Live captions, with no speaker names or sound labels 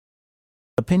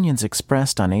opinions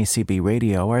expressed on ACB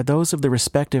Radio are those of the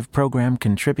respective program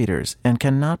contributors and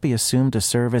cannot be assumed to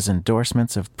serve as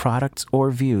endorsements of products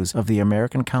or views of the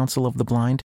American Council of the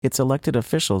Blind, its elected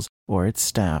officials, or its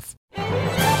staff.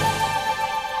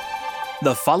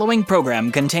 The following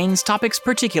program contains topics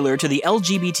particular to the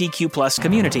LGBTQ+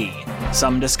 community.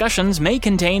 Some discussions may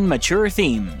contain mature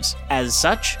themes. As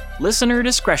such, listener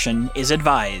discretion is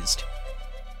advised.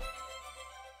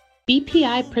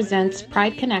 BPI presents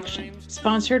Pride Connection,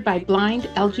 sponsored by Blind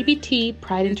LGBT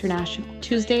Pride International,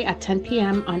 Tuesday at 10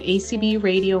 p.m. on ACB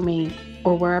Radio Maine,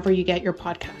 or wherever you get your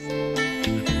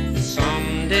podcasts.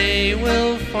 Someday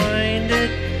we'll find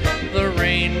it, the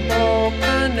rainbow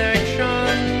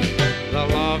connection, the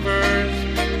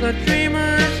lovers, the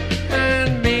dreamers,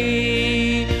 and me.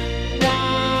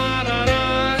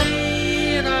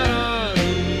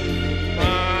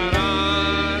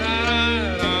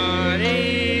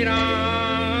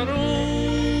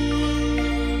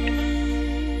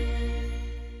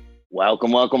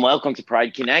 Welcome to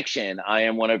Pride Connection. I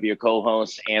am one of your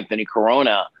co-hosts, Anthony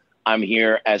Corona. I'm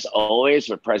here, as always,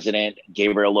 with President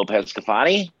Gabriel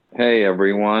Lopez-Cafati. Hey,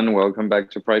 everyone. Welcome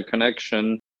back to Pride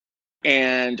Connection.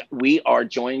 And we are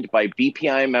joined by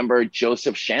BPI member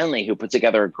Joseph Shanley, who put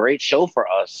together a great show for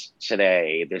us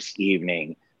this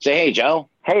evening. Say hey, Joe.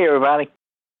 Hey, everybody.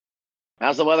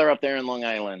 How's the weather up there in Long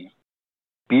Island?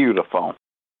 Beautiful.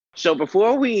 So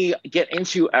before we get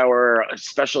into our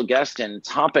special guest and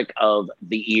topic of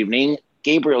the evening,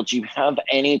 Gabriel, do you have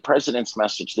any president's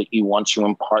message that you want to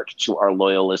impart to our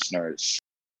loyal listeners?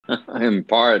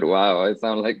 Impart? Wow, I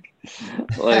sound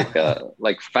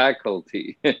like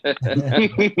faculty.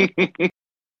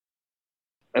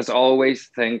 As always,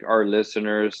 thank our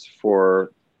listeners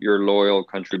for your loyal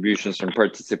contributions and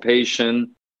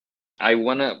participation. I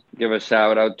want to give a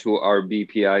shout out to our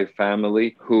BPI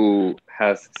family who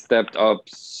has stepped up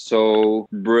so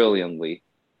brilliantly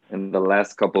in the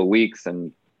last couple of weeks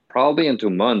and probably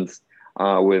into months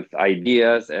with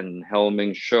ideas and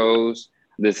helming shows.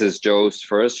 This is Joe's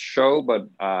first show, but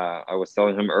I was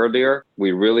telling him earlier,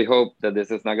 we really hope that this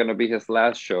is not going to be his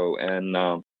last show.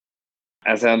 And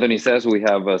as Anthony says, we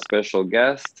have a special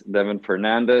guest, Devin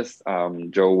Fernandez.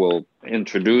 Joe will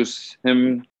introduce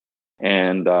him.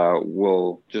 And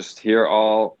we'll just hear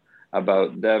all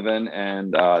about Devin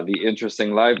and the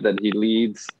interesting life that he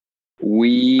leads.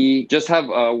 We just have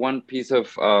one piece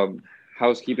of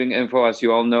housekeeping info. As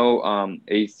you all know,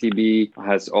 ACB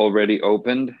has already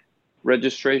opened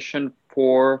registration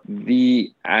for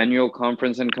the annual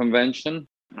conference and convention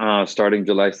starting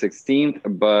July 16th.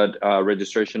 But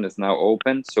registration is now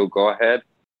open. So go ahead,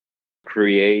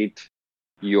 create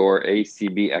your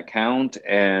ACB account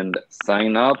and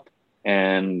sign up.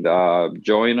 And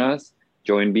join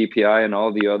BPI and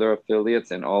all the other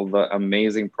affiliates and all the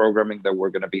amazing programming that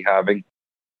we're going to be having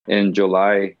in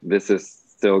July. This is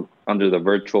still under the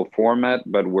virtual format,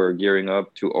 but we're gearing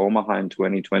up to Omaha in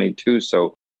 2022.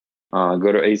 So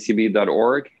go to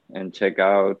acb.org and check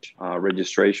out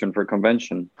registration for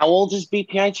convention. How old is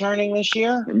BPI turning this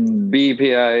year?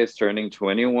 BPI is turning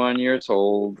 21 years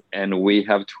old, and we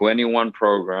have 21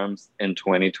 programs in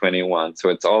 2021. So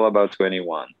it's all about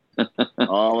 21.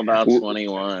 All about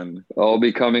 21. All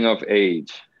becoming of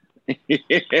age.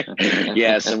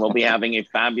 Yes, and we'll be having a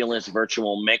fabulous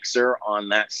virtual mixer on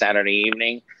that Saturday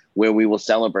evening where we will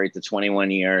celebrate the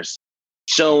 21 years.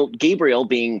 So Gabriel,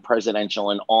 being presidential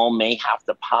and all, may have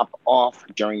to pop off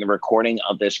during the recording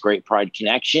of this great Pride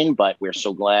Connection, but we're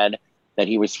so glad that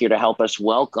he was here to help us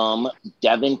welcome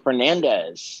Devin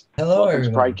Fernandez. Hello, welcome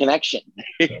everyone. To Pride Connection.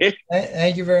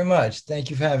 Thank you very much. Thank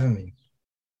you for having me.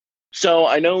 So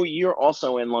I know you're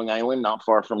also in Long Island, not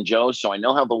far from Joe, so I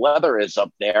know how the weather is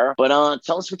up there. But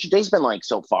tell us what your day's been like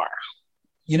so far.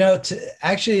 You know,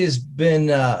 actually, it's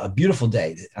been a beautiful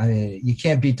day. I mean, you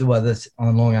can't beat the weather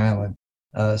on Long Island,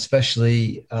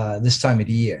 especially this time of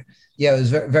the year. Yeah, it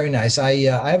was very, very nice. I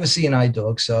have a CNI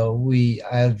dog, so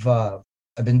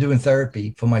I've been doing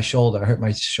therapy for my shoulder. I hurt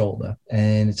my shoulder,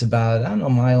 and it's about, a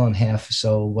mile and a half or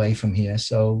so away from here.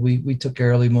 So we took an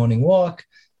early morning walk,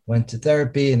 went to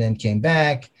therapy, and then came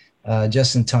back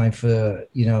just in time for,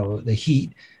 the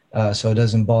heat, so it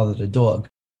doesn't bother the dog.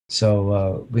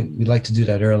 So we like to do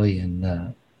that early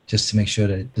and just to make sure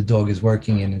that the dog is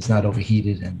working and it's not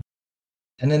overheated.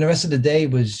 And then the rest of the day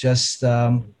was just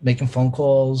making phone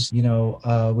calls.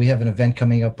 We have an event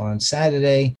coming up on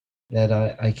Saturday that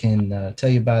I can tell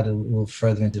you about a little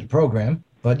further into the program.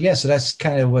 But yeah, so that's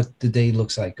kind of what the day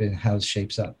looks like and how it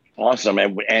shapes up. Awesome.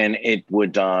 And it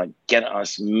would get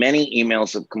us many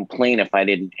emails of complaint if I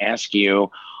didn't ask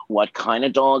you what kind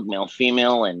of dog, male,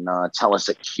 female, and tell us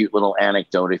a cute little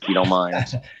anecdote if you don't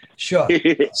mind. Sure.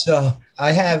 So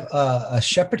I have a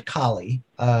Shepherd Collie.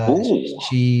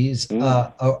 She's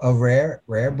a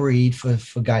rare breed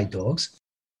for guide dogs.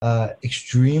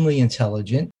 Extremely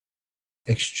intelligent,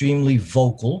 extremely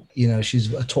vocal. You know,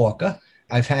 she's a talker.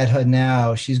 I've had her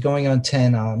now. She's going on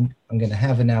 10. I'm going to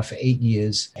have her now for 8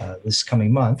 years this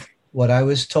coming month. What I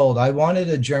was told, I wanted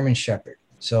a German Shepherd.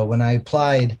 So when I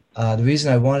applied, the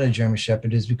reason I wanted a German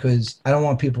Shepherd is because I don't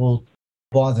want people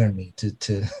bothering me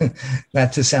to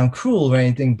not to sound cruel or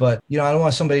anything, but you know, I don't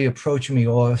want somebody approaching me,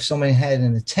 or if somebody had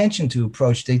an intention to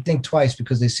approach, they think twice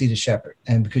because they see the shepherd,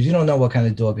 and because you don't know what kind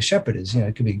of dog a shepherd is. You know,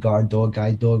 it could be a guard dog,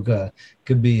 guide dog,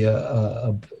 could be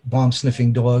a bomb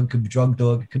sniffing dog, could be drug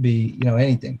dog, it could be, you know,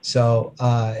 anything. So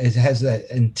it has that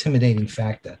intimidating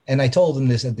factor. And I told them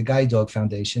this at the Guide Dog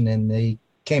Foundation, and they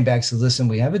came back and said, listen,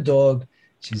 we have a dog.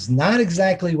 She's not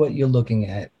exactly what you're looking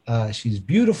at. She's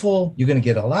beautiful. You're going to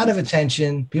get a lot of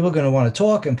attention. People are going to want to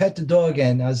talk and pet the dog.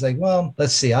 And I was like, well,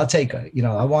 let's see. I'll take her. You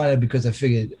know, I wanted her because I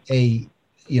figured,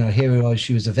 here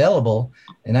she was available,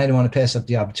 and I didn't want to pass up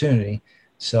the opportunity.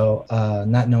 So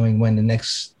not knowing when the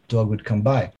next dog would come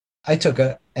by, I took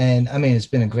her. And I mean, it's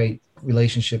been a great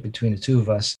relationship between the two of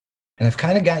us. And I've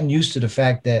kind of gotten used to the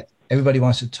fact that everybody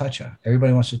wants to touch her.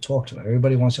 Everybody wants to talk to her.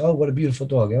 Everybody wants, oh, what a beautiful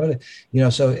dog. You know,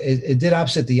 so it did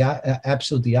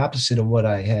absolutely opposite of what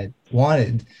I had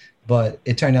wanted, but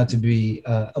it turned out to be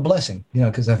a blessing, you know,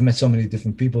 because I've met so many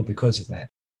different people because of that.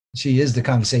 She is the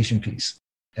conversation piece.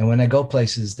 And when I go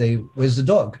places, where's the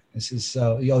dog? I says,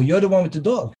 so, you're the one with the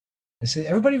dog. I say,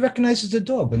 everybody recognizes the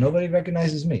dog, but nobody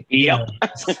recognizes me. Yep.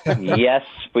 Yes,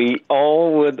 we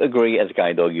all would agree as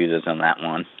guide dog users on that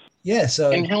one. Yeah. So,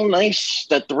 and how nice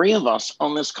that 3 of us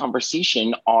on this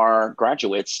conversation are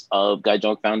graduates of Guide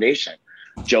Dog Foundation.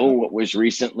 Joe was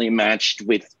recently matched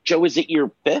with, Joe, is it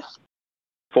your 5th?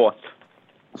 4th.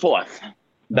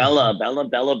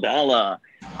 Bella.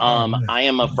 I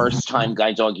am a first-time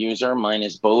guide dog user. Mine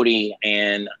is Bodhi,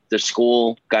 and the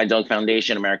school, Guide Dog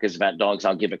Foundation, America's Vet Dogs.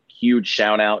 I'll give a huge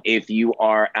shout out. If you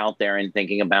are out there and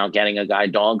thinking about getting a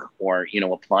guide dog or, you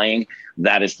know, applying,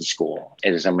 that is the school.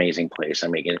 It is an amazing place,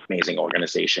 an amazing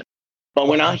organization. But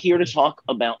we're not here to talk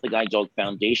about the Guide Dog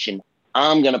Foundation.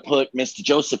 I'm going to put Mr.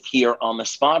 Joseph here on the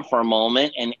spot for a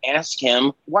moment and ask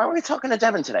him, why are we talking to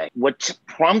Devin today? What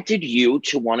prompted you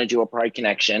to want to do a Pride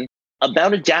Connection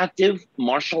about adaptive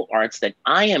martial arts that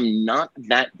I am not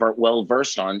that well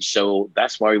versed on? So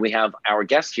that's why we have our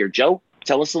guest here. Joe,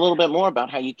 tell us a little bit more about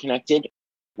how you connected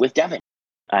with Devin.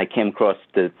 I came across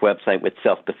the website with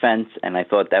self-defense, and I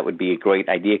thought that would be a great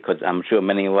idea because I'm sure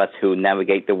many of us who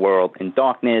navigate the world in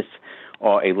darkness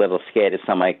are a little scared if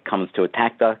somebody comes to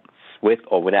attack us with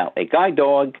or without a guide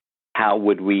dog. How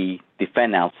would we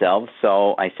defend ourselves?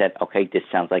 So I said, okay, this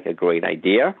sounds like a great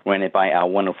idea. Ran it by our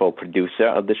wonderful producer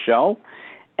of the show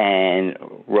and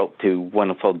wrote to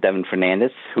wonderful Devin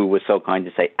Fernandez, who was so kind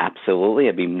to say, absolutely,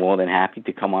 I'd be more than happy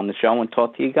to come on the show and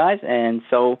talk to you guys. And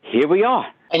so here we are.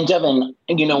 And Devin,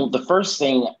 you know, the first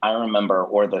thing I remember,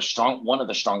 or one of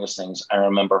the strongest things I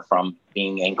remember from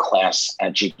being in class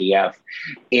at GDF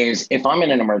is if I'm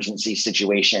in an emergency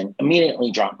situation,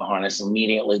 immediately drop the harness,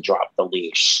 immediately drop the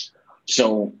leash.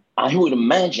 So I would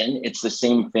imagine it's the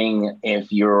same thing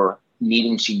if you're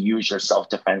needing to use your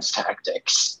self-defense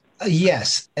tactics.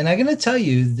 Yes. And I'm going to tell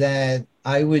you that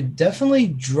I would definitely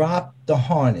drop the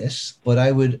harness, but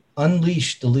I would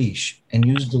unleash the leash and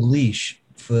use the leash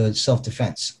for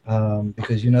self-defense,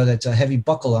 because, you know, that's a heavy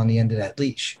buckle on the end of that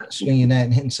leash. Swinging that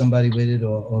and hitting somebody with it,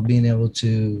 or being able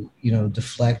to, you know,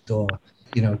 deflect or,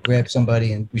 you know, grab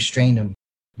somebody and restrain them.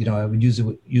 You know, I would use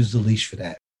the leash for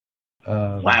that.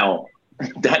 Wow.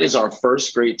 That is our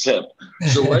first great tip.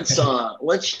 So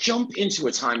let's jump into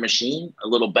a time machine, a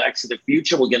little Back to the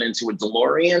Future. We'll get into a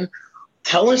DeLorean.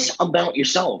 Tell us about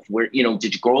yourself. Where, you know,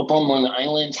 did you grow up on Long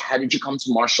Island? How did you come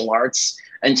to martial arts?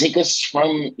 And take us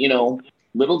from, you know,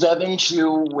 little Devin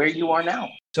to where you are now.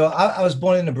 So I was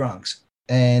born in the Bronx,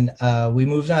 and we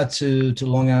moved out to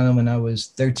Long Island when I was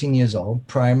 13 years old.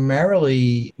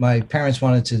 Primarily, my parents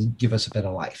wanted to give us a better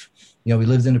life. You know, we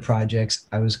lived in the projects.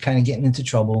 I was kind of getting into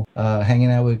trouble, hanging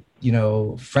out with, you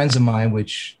know, friends of mine,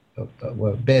 which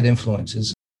were bad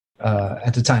influences.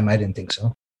 At the time, I didn't think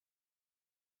so,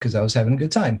 because I was having a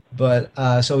good time. But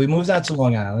so we moved out to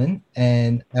Long Island,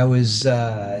 and I was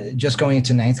just going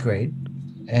into 9th grade.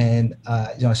 And,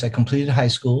 you know, so I completed high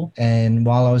school. And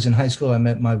while I was in high school, I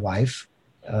met my wife.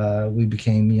 We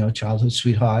became, you know, childhood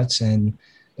sweethearts. And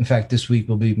in fact, this week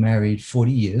we'll be married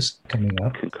 40 years coming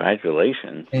up.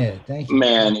 Congratulations. Yeah, thank you.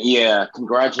 Man, yeah,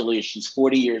 congratulations.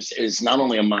 40 years is not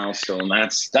only a milestone,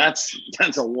 that's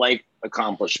a life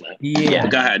accomplishment. Yeah.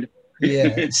 Go ahead.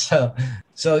 Yeah. So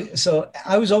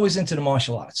I was always into the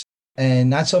martial arts. And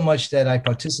not so much that I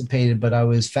participated, but I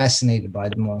was fascinated by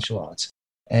the martial arts.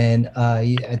 And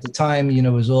at the time, it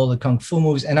was all the Kung Fu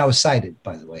movies. And I was sighted,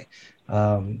 by the way.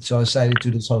 So I was sighted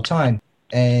through this whole time.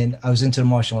 And I was into the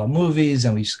martial art movies,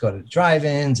 and we used to go to the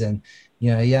drive-ins and,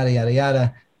 yada, yada,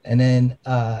 yada. And then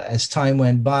as time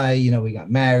went by, we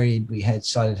got married, we had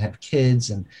started to have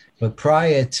kids. But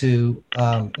prior to,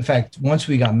 in fact, once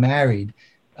we got married,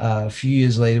 a few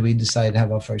years later, we decided to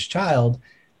have our first child.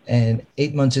 And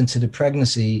 8 months into the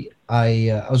pregnancy,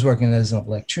 I was working as an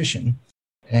electrician,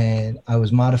 and I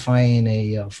was modifying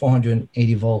a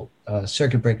 480 volt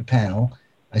circuit breaker panel.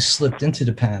 I slipped into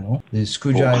the panel. The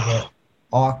screwdriver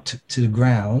arced to the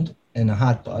ground in a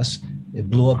hot bus. It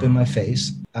blew up in my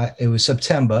face. It was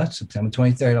September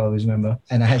 23rd, I always remember.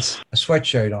 And I had a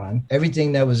sweatshirt on.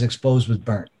 Everything that was exposed was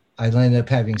burnt. I ended up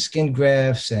having skin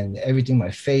grafts and everything, my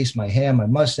face, my hair, my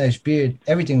mustache, beard,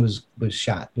 everything was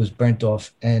shot, was burnt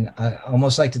off. And I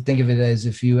almost like to think of it as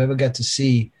if you ever got to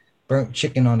see burnt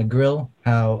chicken on a grill,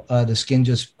 how the skin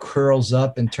just curls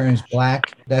up and turns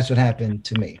black. That's what happened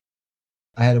to me.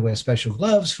 I had to wear special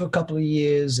gloves for a couple of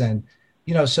years. And,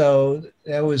 so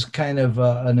that was kind of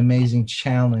an amazing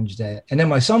challenge and then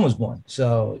my son was born.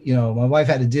 So, my wife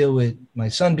had to deal with my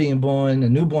son being born, a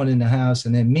newborn in the house,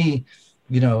 and then me,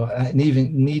 and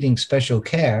even needing special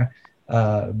care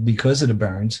because of the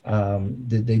burns.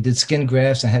 They did skin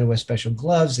grafts. I had to wear special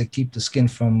gloves that keep the skin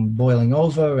from boiling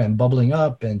over and bubbling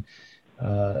up and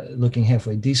looking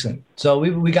halfway decent. So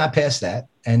we got past that.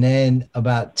 And then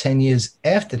about 10 years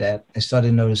after that, I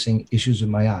started noticing issues with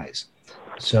my eyes.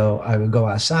 So I would go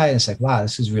outside and it's like, wow,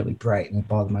 this is really bright, and it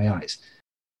bothered my eyes.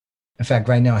 In fact,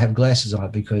 right now I have glasses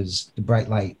on because the bright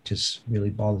light just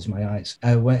really bothers my eyes.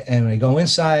 I went and I go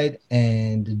inside,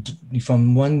 and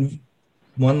from one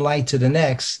light to the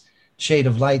next, shade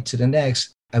of light to the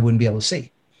next, I wouldn't be able to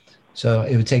see. So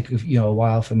it would take a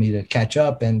while for me to catch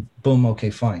up, and boom, okay,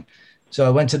 fine. So I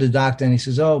went to the doctor, and he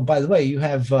says, "Oh, by the way, you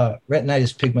have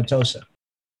retinitis pigmentosa."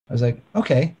 I was like,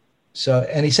 "Okay." So,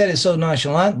 and he said it so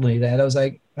nonchalantly that I was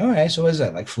like, "All right, so what is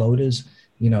that, like floaters?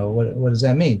 What does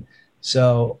that mean?"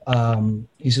 So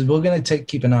he says, "We're going to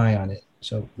keep an eye on it."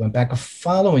 So went back a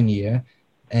following year,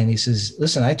 and he says,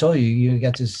 "Listen, I told you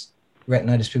got this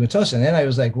retinitis pigmentosa." And then I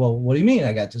was like, "Well, what do you mean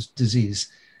I got this disease?"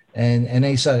 And then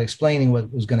he started explaining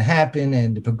what was going to happen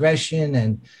and the progression.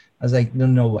 And I was like,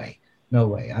 no way.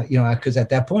 Because at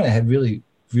that point I had really,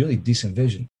 really decent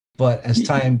vision. But as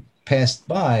time passed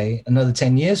by, another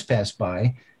 10 years passed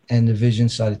by, and the vision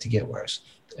started to get worse.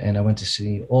 And I went to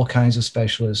see all kinds of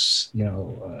specialists,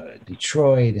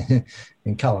 Detroit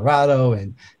and Colorado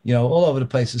and, all over the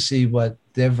place to see what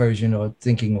their version or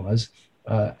thinking was.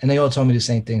 And they all told me the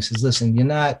same thing. Says, "Listen, you're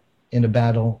not in a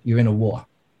battle, you're in a war.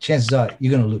 Chances are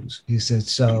you're going to lose." He said,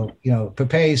 "So,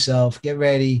 prepare yourself, get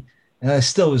ready." And I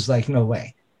still was like, no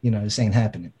way, this ain't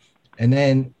happening. And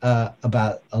then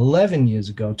about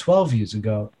 12 years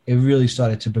ago, it really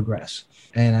started to progress.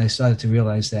 And I started to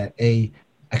realize that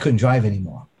I couldn't drive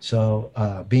anymore. So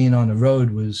being on the road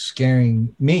was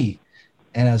scaring me.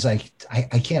 And I was like,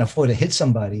 I can't afford to hit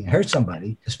somebody and hurt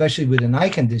somebody, especially with an eye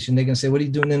condition. They're going to say, "What are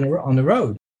you doing on the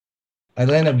road?" I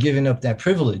ended up giving up that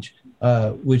privilege,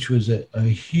 which was a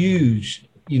huge,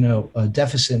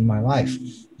 deficit in my life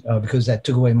because that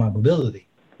took away my mobility.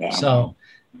 Yeah. So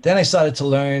then I started to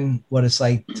learn what it's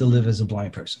like to live as a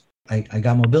blind person. I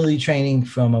got mobility training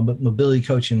from a mobility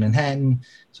coach in Manhattan.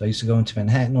 So I used to go into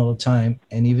Manhattan all the time.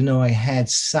 And even though I had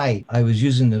sight, I was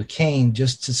using the cane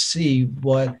just to see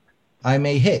what I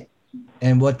may hit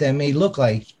and what that may look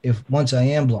like if once I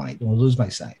am blind or lose my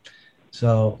sight.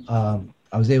 So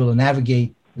I was able to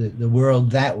navigate the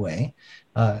world that way,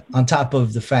 on top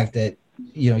of the fact that,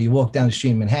 you walk down the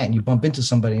street in Manhattan, you bump into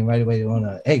somebody and right away they want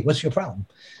to, "Hey, what's your problem?"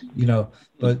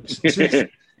 But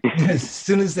as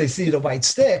soon as they see the white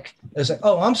stick, it's like,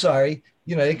 "Oh, I'm sorry.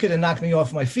 They could have knocked me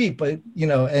off my feet, but,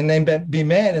 and then be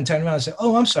mad and turn around and say,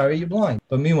 'Oh, I'm sorry, you're blind.'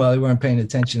 But meanwhile, they weren't paying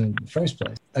attention in the first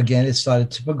place." Again, it started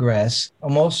to progress.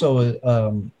 I'm also,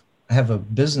 I have a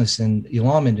business in the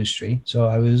alarm industry. So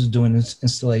I was doing this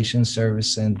installation,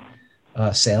 service, and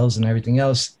sales and everything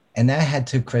else. And I had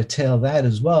to curtail that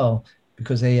as well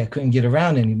because I couldn't get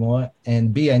around anymore.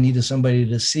 And B, I needed somebody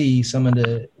to see some of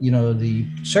the, the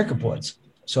circuit boards.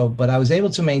 So, but I was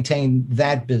able to maintain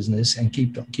that business and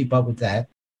keep up with that.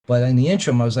 But in the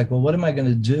interim, I was like, well, what am I going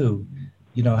to do?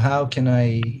 How can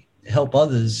I help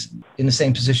others in the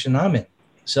same position I'm in?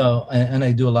 So, and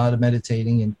I do a lot of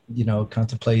meditating and,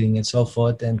 contemplating and so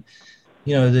forth. And,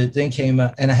 the thing came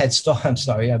out, and I'm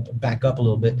sorry, I back up a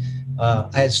little bit. I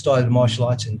had started martial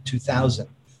arts in 2000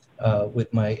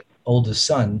 with my oldest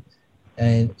son,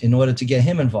 and in order to get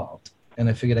him involved. And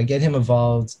I figured I'd get him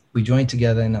involved. We join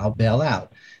together and I'll bail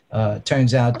out.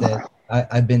 Turns out that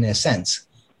I've been there since.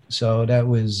 So that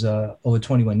was over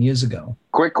 21 years ago.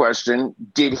 Quick question.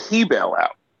 Did he bail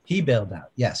out? He bailed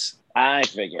out, yes. I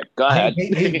figured. Go ahead.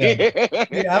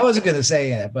 Yeah, I wasn't going to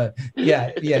say that, but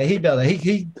yeah, he bailed out.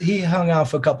 He hung out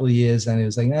for a couple of years and he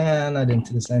was like, nah, I'm not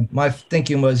into this. And my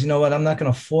thinking was, you know what, I'm not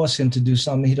going to force him to do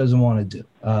something he doesn't want to do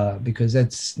because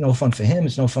that's no fun for him.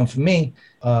 It's no fun for me,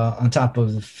 on top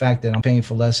of the fact that I'm paying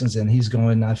for lessons and he's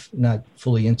going not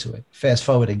fully into it. Fast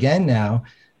forward again now,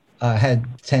 I had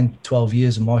 10, 12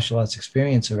 years of martial arts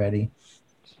experience already.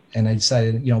 And I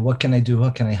decided, you know, what can I do?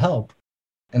 What can I help?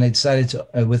 And I decided to,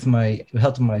 with my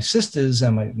help of my sisters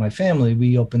and my family,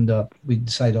 we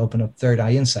decided to open up Third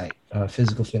Eye Insight,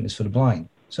 physical fitness for the blind.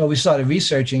 So we started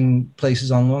researching places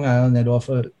on Long Island that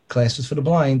offer classes for the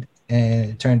blind, and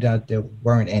it turned out there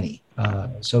weren't any.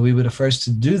 So we were the first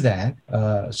to do that.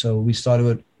 So we started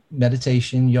with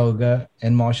meditation, yoga,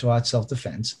 and martial arts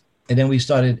self-defense. And then we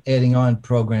started adding on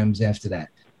programs after that.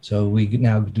 So we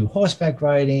now do horseback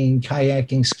riding,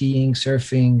 kayaking, skiing,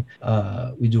 surfing.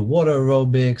 We do water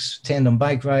aerobics, tandem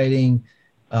bike riding,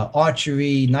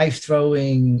 archery, knife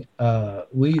throwing.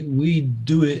 We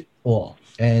do it all.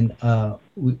 And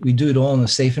we do it all in a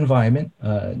safe environment.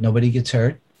 Nobody gets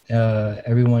hurt.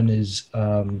 Everyone is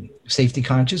safety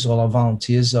conscious. All our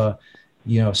volunteers are,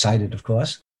 sighted, of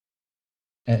course.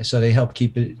 And so they help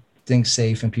keep things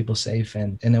safe and people safe.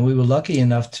 And then we were lucky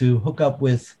enough to hook up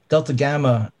with Delta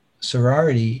Gamma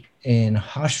sorority in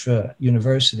Hofstra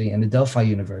University and Adelphi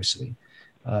University.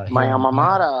 My alma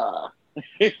mater.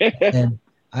 And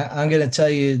I'm going to tell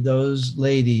you, those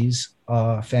ladies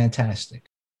are fantastic.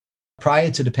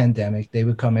 Prior to the pandemic, they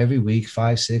would come every week,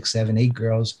 5, 6, 7, 8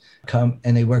 girls come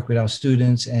and they work with our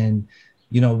students. And,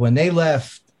 when they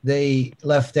left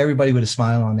everybody with a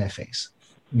smile on their face.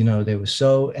 They were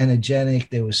so energetic.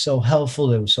 They were so helpful.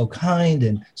 They were so kind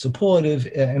and supportive.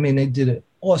 I mean, they did an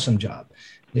awesome job.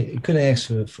 They couldn't ask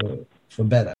for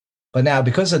better. But now,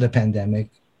 because of the pandemic,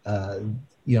 the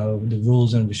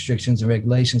rules and restrictions and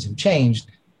regulations have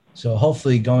changed. So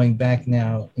hopefully going back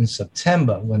now in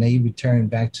September, when they return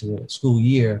back to the school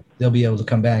year, they'll be able to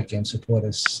come back and support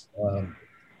us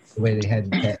the way they had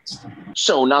in the past.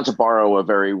 So not to borrow a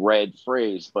very red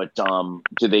phrase, but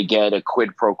do they get a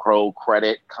quid pro quo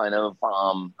credit kind of?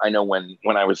 I know when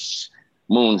I was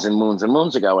moons and moons and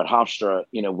moons ago at Hofstra,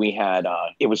 we had,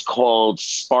 it was called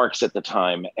Sparks at the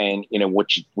time. And,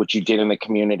 what you did in the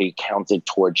community counted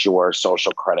towards your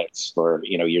social credits for,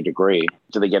 your degree.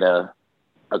 Do they get a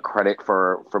credit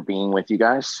for being with you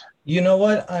guys? You know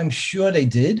what? I'm sure they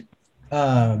did.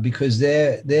 Because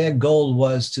their goal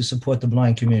was to support the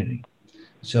blind community.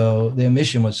 So their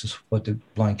mission was to support the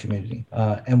blind community.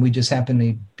 And we just happened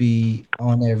to be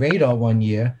on their radar one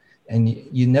year, and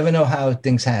you never know how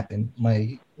things happen.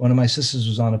 One of my sisters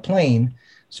was on a plane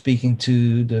speaking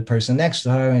to the person next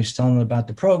to her, and she's telling them about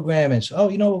the program. And so,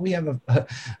 we have a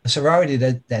sorority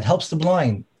that helps the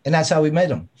blind. And that's how we met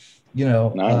them.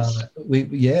 Nice. They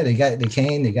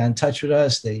came, they got in touch with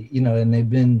us. And they've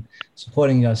been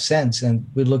supporting us since. And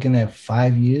we're looking at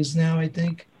 5 years now, I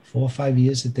think, 4 or 5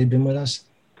 years that they've been with us.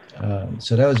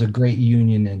 So that was a great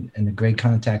union and a great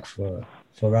contact for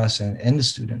us and the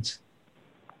students.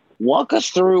 Walk us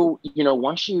through,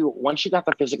 once you got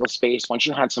the physical space, once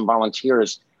you had some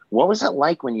volunteers, what was it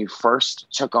like when you first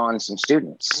took on some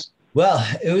students? Well,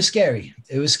 it was scary.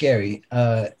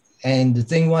 And the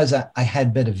thing was, I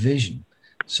had better vision.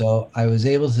 So I was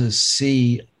able to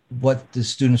see what the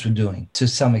students were doing to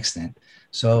some extent.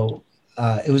 So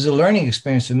it was a learning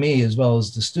experience for me as well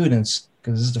as the students,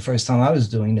 because this is the first time I was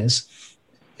doing this.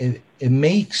 It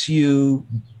makes you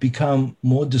become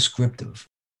more descriptive,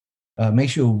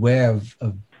 makes you aware of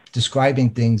describing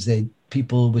things that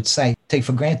people would take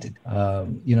for granted.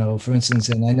 For instance,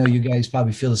 and I know you guys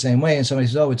probably feel the same way, and somebody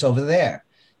says, oh, it's over there.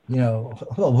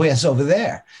 Well, where's over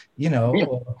there?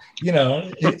 It's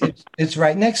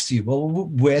right next to you. Well,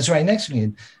 where's right next to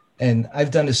me? And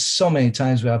I've done this so many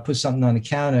times where I put something on the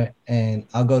counter and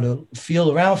I'll go to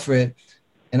feel around for it,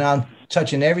 and I'm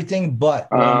touching everything but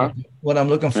what I'm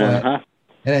looking for. And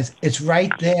it's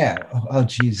right there. Oh,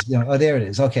 geez. There it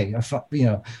is. Okay.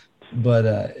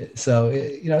 But so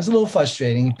it's a little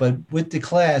frustrating, but with the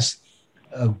class,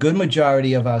 a good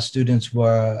majority of our students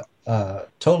were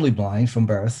totally blind from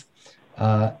birth,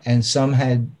 and some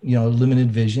had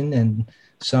limited vision, and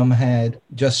some had,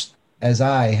 just as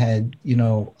I had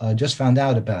just found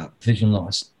out about vision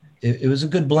loss. It was a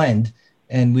good blend,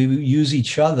 and we use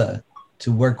each other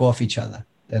to work off each other.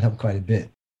 That helped quite a bit.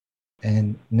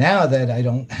 And now that I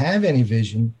don't have any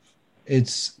vision,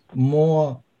 it's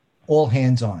more all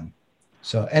hands on.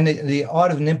 So, and the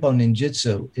art of Nippon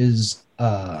Ninjutsu is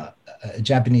a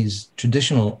Japanese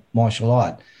traditional martial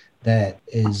art that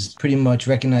is pretty much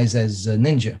recognized as a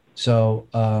ninja. So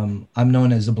I'm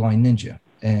known as a blind ninja.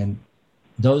 And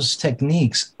those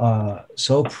techniques are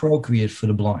so appropriate for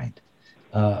the blind.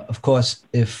 Of course,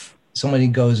 if somebody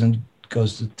goes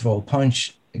to throw a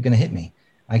punch, they're going to hit me.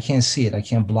 I can't see it. I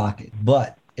can't block it.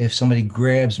 But if somebody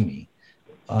grabs me,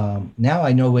 now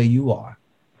I know where you are.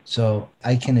 So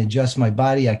I can adjust my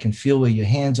body. I can feel where your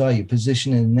hands are, your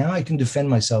position, and now I can defend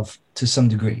myself to some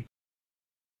degree.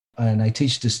 And I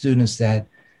teach the students that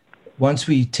once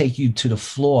we take you to the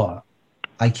floor,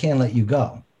 I can't let you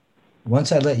go.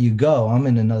 Once I let you go, I'm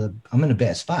in a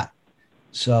bad spot.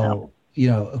 So,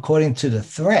 according to the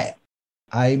threat,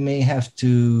 I may have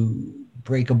to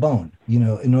break a bone,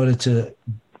 in order to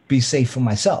be safe for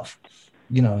myself.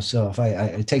 So if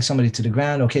I take somebody to the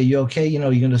ground, okay, you okay? You're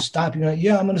going to stop?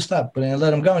 Yeah, I'm going to stop. But I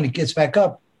let him go and he gets back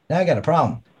up. Now I got a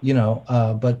problem,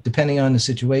 but depending on the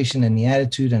situation and the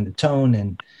attitude and the tone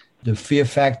and the fear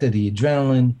factor, the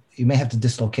adrenaline, you may have to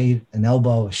dislocate an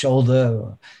elbow, a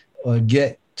shoulder, or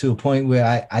get to a point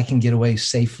where I can get away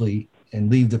safely and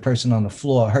leave the person on the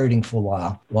floor hurting for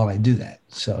a while I do that.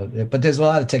 So, but there's a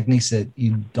lot of techniques that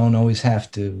you don't always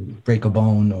have to break a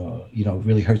bone or,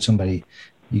 really hurt somebody.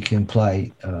 You can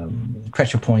apply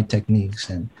pressure point techniques,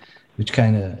 and which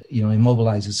kind of,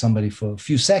 immobilizes somebody for a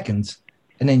few seconds,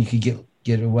 and then you can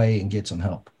get away and get some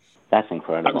help. That's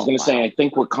incredible. I was going to say, I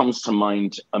think what comes to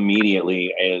mind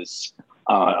immediately is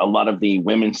a lot of the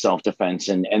women's self-defense,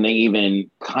 and they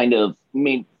even kind of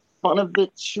made fun of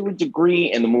it to a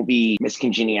degree in the movie Miss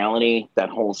Congeniality, that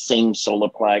whole same solar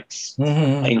plex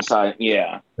inside.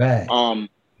 Yeah. Right.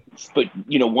 But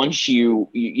once you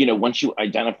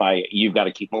identify it, you've got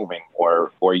to keep moving,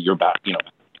 or you're back.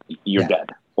 You're dead,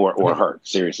 or hurt,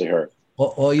 seriously hurt.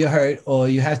 Or you're hurt, or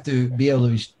you have to be able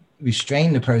to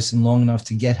restrain the person long enough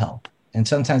to get help. And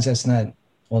sometimes that's not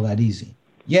all that easy.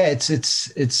 Yeah,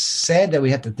 it's sad that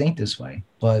we have to think this way,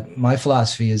 but my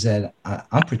philosophy is that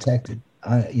I'm protected.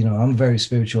 I'm very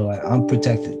spiritual. I'm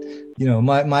protected.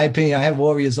 My opinion, I have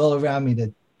warriors all around me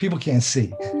that people can't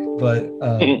see, but.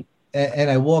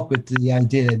 And I walk with the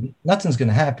idea that nothing's going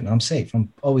to happen. I'm safe. I'm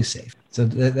always safe. So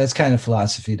that's kind of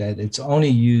philosophy, that it's only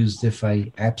used if I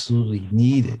absolutely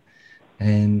need it.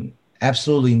 And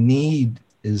absolutely need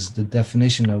is the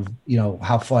definition of,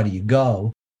 how far do you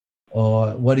go,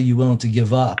 or what are you willing to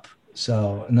give up?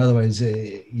 So in other words,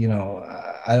 I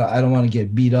don't want to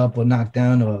get beat up or knocked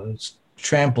down or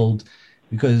trampled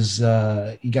because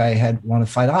the guy wanted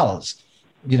 $5.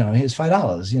 Here's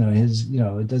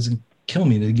 $5. It doesn't kill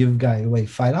me to give a guy away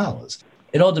 $5.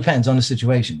 It all depends on the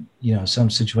situation. Some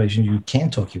situations you can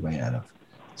talk your way out of.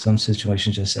 Some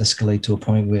situations just escalate to a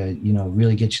point where,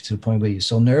 really get you to the point where you're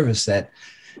so nervous that,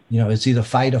 it's either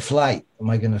fight or flight. Am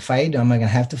I going to fight? Am I going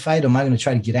to have to fight? Or am I going to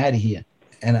try to get out of here?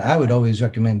 And I would always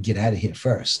recommend get out of here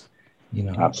first.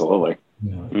 Absolutely.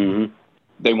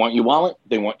 They want your wallet.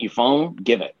 They want your phone.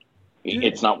 Give it.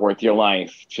 It's not worth your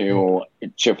life to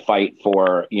fight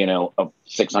for, a $600,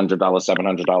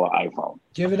 $700 iPhone.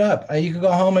 Give it up. You can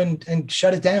go home and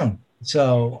shut it down.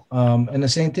 So, and the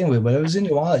same thing with whatever's in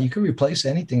your wallet, you can replace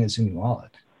anything that's in your wallet.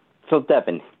 So,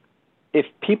 Devin, if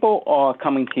people are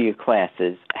coming to your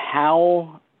classes,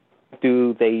 how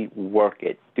do they work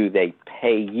it? Do they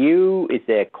pay you? Is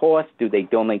there a cost? Do they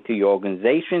donate to your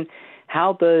organization?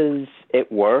 How does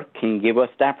it work? Can you give us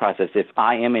that process if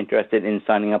I am interested in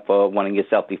signing up for one of your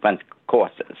self-defense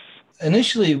courses?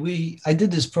 Initially, I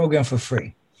did this program for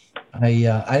free. I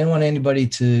didn't want anybody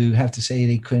to have to say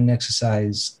they couldn't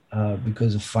exercise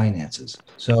because of finances.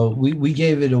 So we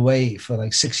gave it away for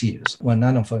like 6 years. Well,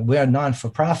 we are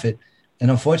non-for-profit, and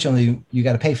unfortunately, you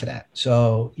got to pay for that.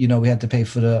 So, we had to pay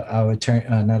for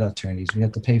not attorneys. We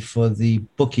had to pay for the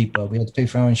bookkeeper. We had to pay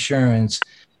for our insurance.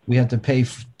 We had to pay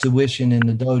tuition in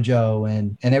the dojo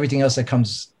and everything else that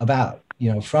comes about,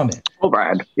 from it. Oh,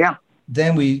 Brad. Yeah.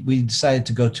 Then we decided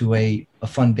to go to a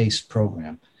fund-based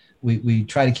program. We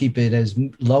try to keep it as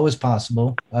low as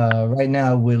possible. Right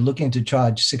now, we're looking to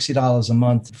charge $60 a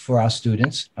month for our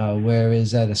students,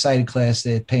 whereas at a sighted class,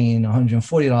 they're paying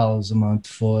 $140 a month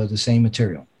for the same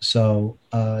material. So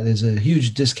there's a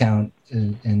huge discount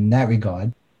in that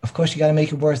regard. Of course, you got to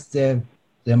make it worth their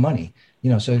money.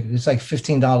 So it's like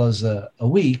 $15 a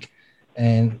week.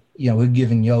 And, we're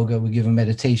giving yoga, we're giving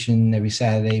meditation every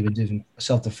Saturday, we're doing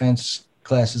self-defense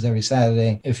classes every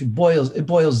Saturday. If it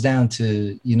boils down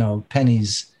to,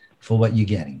 pennies for what you're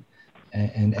getting.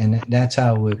 And that's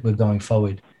how we're going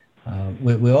forward.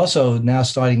 We're also now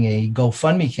starting a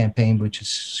GoFundMe campaign, which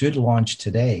should launch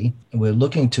today. And we're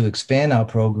looking to expand our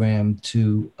program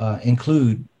to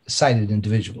include sighted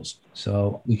individuals.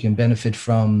 So we can benefit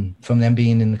from them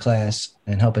being in the class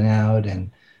and helping out,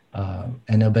 and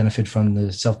they'll benefit from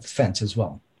the self-defense as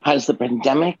well. Has the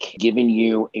pandemic given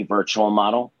you a virtual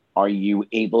model? Are you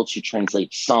able to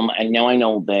translate some? I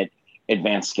know that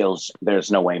advanced skills, there's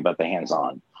no way but the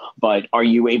hands-on, but are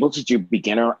you able to do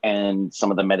beginner and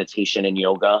some of the meditation and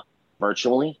yoga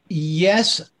virtually?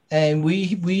 Yes. And we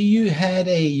had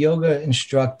a yoga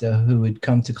instructor who would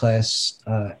come to class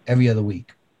every other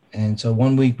week. And so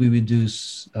one week we would do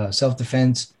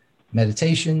self-defense,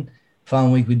 meditation.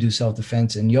 Following week we do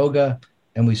self-defense and yoga,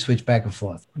 and we switch back and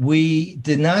forth. We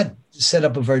did not set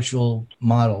up a virtual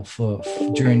model for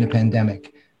during the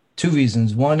pandemic. Two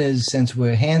reasons. One is, since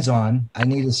we're hands-on, I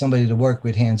needed somebody to work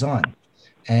with hands-on.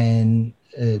 And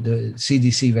the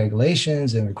CDC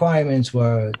regulations and requirements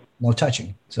were no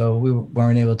touching. So we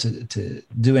weren't able to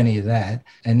do any of that.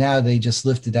 And now they just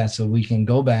lifted that so we can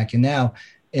go back. And now,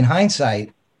 in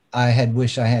hindsight, I had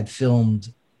wished I had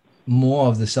filmed more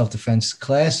of the self-defense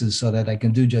classes so that I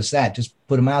can do just that, just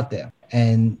put them out there.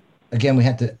 And again, we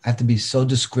have to be so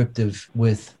descriptive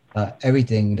with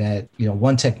everything that,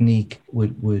 one technique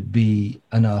would be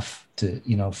enough to,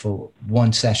 for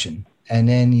one session. And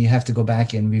then you have to go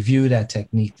back and review that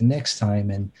technique the next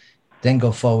time and then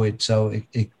go forward. So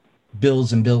it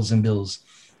builds and builds and builds,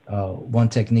 one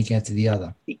technique after the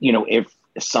other. If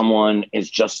someone is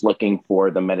just looking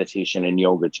for the meditation and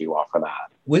yoga, do you offer that?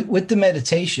 With the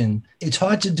meditation, it's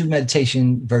hard to do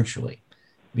meditation virtually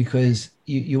because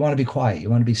you want to be quiet. You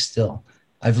want to be still.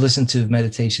 I've listened to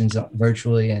meditations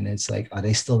virtually, and it's like, are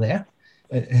they still there?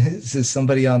 Is there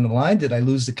somebody on the line? Did I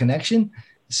lose the connection?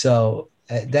 So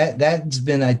that's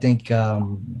been, I think,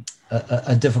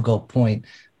 a difficult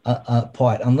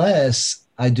part, unless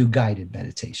I do guided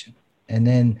meditation. And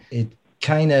then it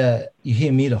kind of, you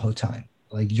hear me the whole time.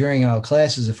 Like during our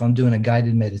classes, if I'm doing a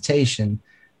guided meditation,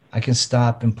 I can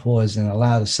stop and pause and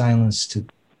allow the silence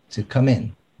to come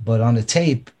in. But on the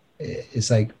tape, it's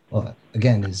like, well,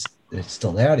 again, is it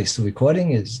still there? Are they still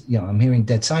recording? I'm hearing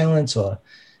dead silence, or,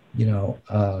 did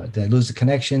I lose the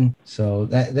connection? So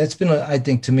that's been, I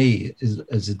think, to me,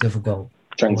 is a difficult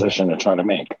transition to try to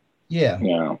make. Yeah.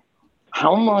 Yeah.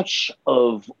 How much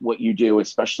of what you do,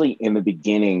 especially in the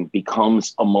beginning,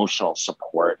 becomes emotional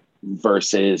support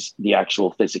versus the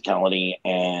actual physicality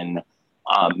and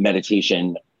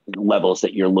meditation levels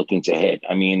that you're looking to hit?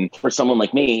 I mean, for someone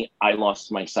like me, I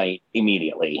lost my sight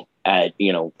immediately at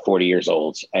 40 years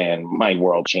old, and my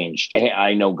world changed.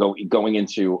 I know going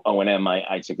into O&M,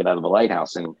 I took it out of the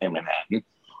lighthouse in Manhattan.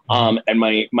 And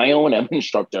my O&M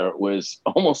instructor was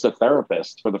almost a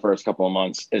therapist for the first couple of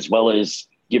months, as well as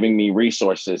giving me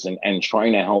resources and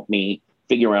trying to help me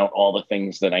figure out all the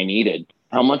things that I needed.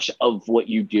 How much of what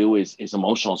you do is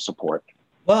emotional support?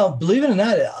 Well, believe it or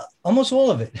not, almost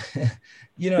all of it.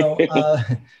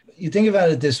 You think about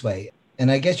it this way,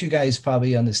 and I guess you guys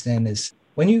probably understand this.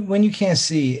 When you can't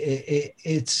see,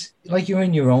 it's like you're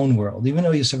in your own world. Even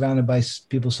though you're surrounded by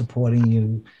people supporting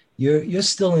you, you're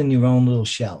still in your own little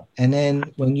shell. And then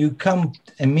when you come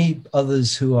and meet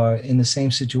others who are in the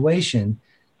same situation,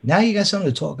 now you got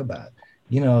something to talk about.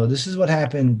 This is what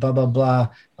happened, blah, blah, blah.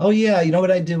 Oh, yeah, you know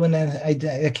what I did when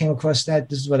I came across that?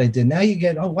 This is what I did. Now you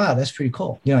get, oh, wow, that's pretty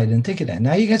cool. I didn't think of that.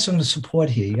 Now you got some support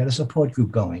here. You got a support group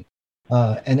going.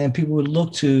 And then people would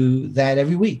look to that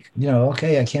every week.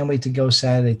 Okay, I can't wait to go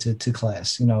Saturday to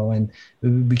class, and we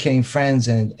became friends,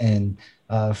 and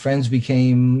friends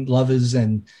became lovers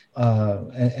and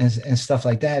stuff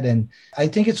like that. And I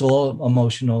think it's all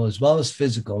emotional as well as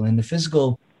physical. And the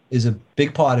physical is a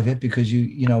big part of it because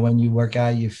when you work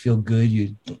out, you feel good,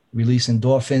 you release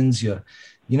endorphins, your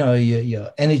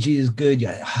energy is good,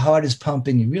 your heart is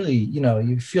pumping, you really,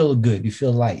 you feel good, you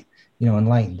feel light,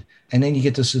 enlightened. And then you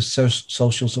get the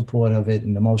social support of it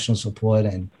and emotional support,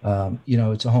 and,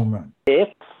 it's a home run. If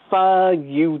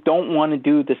you don't want to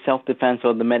do the self-defense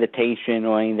or the meditation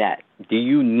or any of that, do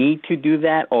you need to do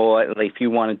that? Or if you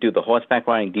want to do the horseback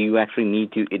riding, do you actually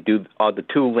need to are the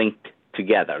two linked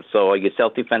together? So are your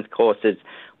self-defense courses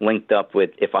linked up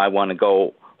with if I want to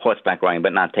go horseback riding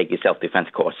but not take your self-defense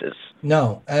courses?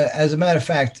 No. As a matter of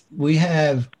fact, we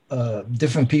have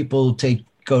different people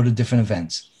go to different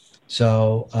events.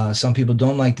 So some people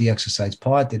don't like the exercise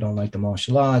part. They don't like the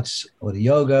martial arts or the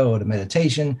yoga or the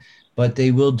meditation, but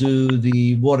they will do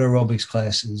the water aerobics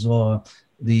classes or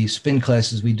the spin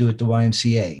classes we do at the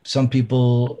YMCA. Some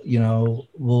people,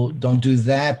 don't do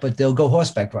that, but they'll go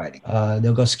horseback riding.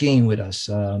 They'll go skiing with us.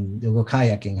 They'll go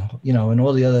kayaking, and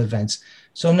all the other events.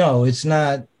 So no, it's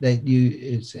not that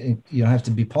you don't have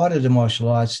to be part of the martial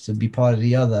arts to be part of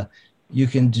the other. You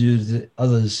can do the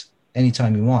others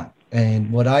anytime you want.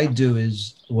 And what I do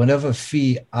is whatever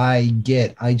fee I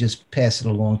get, I just pass it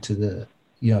along to the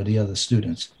other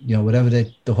students. Whatever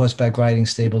the horseback riding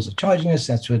stables are charging us,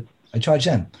 that's what I charge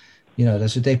them.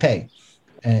 That's what they pay,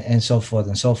 and so forth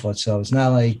and so forth. So it's not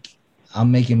like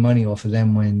I'm making money off of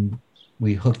them when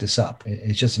we hook this up.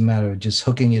 It's just a matter of just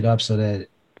hooking it up so that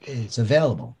it's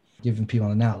available, giving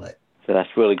people an outlet. So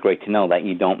that's really great to know that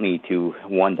you don't need to,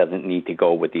 one doesn't need to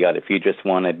go with the other. If you just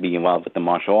want to be involved with the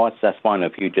martial arts, that's fine.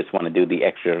 If you just want to do the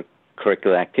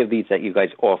extracurricular activities that you guys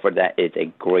offer, that is a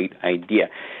great idea.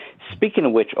 Speaking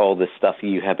of which, all this stuff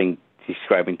you have been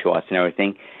describing to us and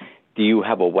everything, do you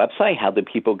have a website? How do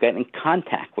people get in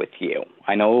contact with you?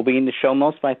 I know it will be in the show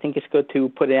notes, but I think it's good to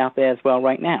put it out there as well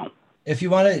right now. If you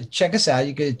want to check us out,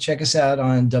 you could check us out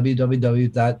on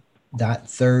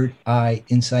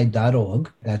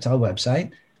www.thirdeyeinsight.org. That's our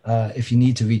website. If you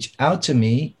need to reach out to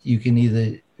me, you can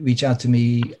either reach out to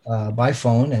me by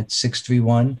phone at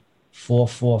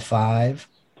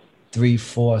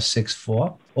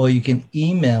 631-445-3464, or you can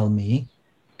email me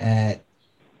at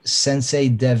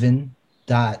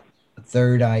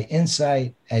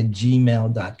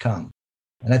senseidevin.thirdeyeinsight@gmail.com.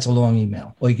 And that's a long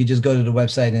email. Or you could just go to the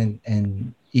website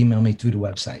and email me through the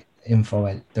website,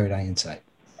 info@Third Eye Insight.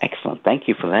 Excellent. Thank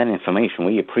you for that information.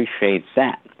 We appreciate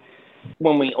that.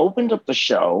 When we opened up the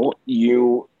show,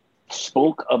 you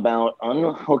spoke about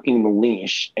unhooking the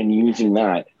leash and using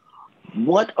that.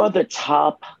 What are the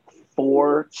top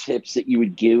 4 tips that you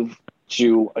would give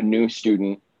to a new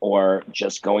student or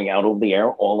just going out over the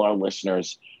air, all our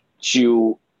listeners,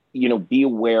 to be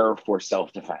aware for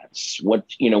self-defense? What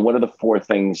are the 4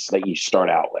 things that you start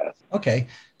out with? Okay.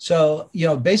 So,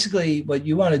 basically what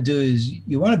you want to do is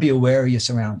you want to be aware of your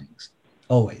surroundings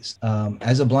always.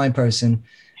 As a blind person,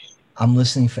 I'm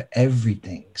listening for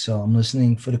everything. So I'm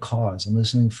listening for the cars. I'm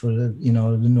listening for the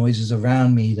noises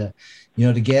around me, the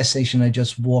gas station I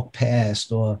just walked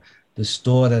past, or the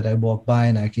store that I walk by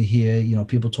and I can hear,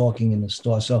 people talking in the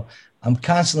store. So I'm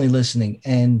constantly listening.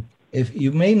 And if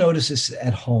you may notice this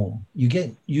at home, you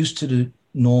get used to the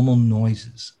normal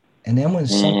noises. And then when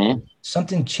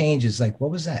something changes, like, what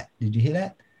was that? Did you hear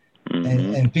that?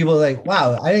 Mm-hmm. And people are like,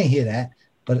 wow, I didn't hear that.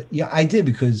 But I did,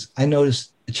 because I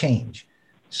noticed a change.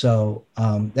 So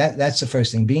that's the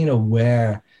first thing, being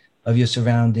aware of your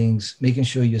surroundings, making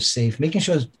sure you're safe, making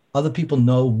sure other people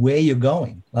know where you're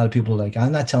going. A lot of people are like,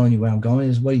 I'm not telling you where I'm going.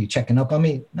 Is what, are you checking up on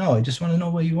me? No, I just want to know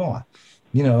where you are,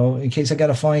 in case I got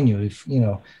to find you.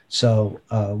 So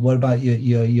what about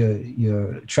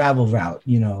your travel route?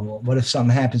 What if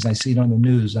something happens? I see it on the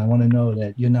news. I want to know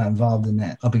that you're not involved in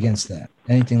that, up against that,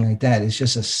 anything like that. It's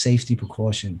just a safety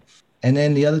precaution. And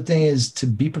then the other thing is to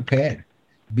be prepared.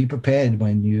 Be prepared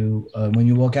when you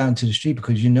walk out into the street,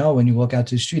 because when you walk out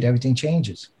to the street, everything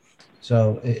changes.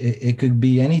 So it could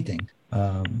be anything.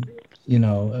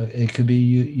 It could be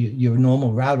your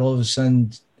normal route. All of a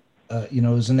sudden,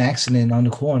 there's an accident on the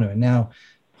corner. And now,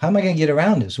 how am I going to get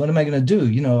around this? What am I going to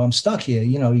do? I'm stuck here.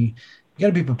 You got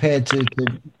to be prepared to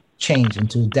change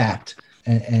and to adapt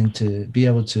and to be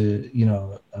able to,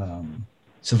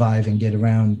 survive and get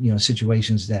around,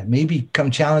 situations that may become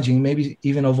challenging, maybe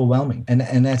even overwhelming.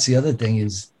 And that's the other thing,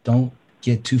 is don't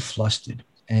get too flustered.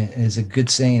 And there's a good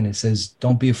saying that says,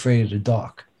 don't be afraid of the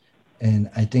dark. And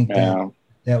I think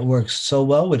that works so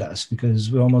well with us, because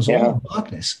we're almost all in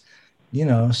darkness,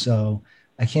 so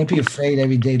I can't be afraid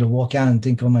every day to walk out and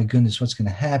think, oh my goodness, what's going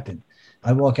to happen?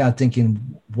 I walk out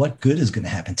thinking, what good is going to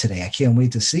happen today? I can't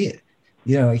wait to see it.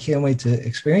 I can't wait to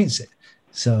experience it.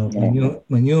 So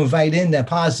when you invite in that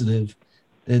positive,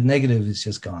 the negative is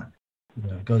just gone.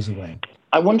 It goes away.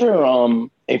 I wonder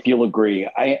if you'll agree.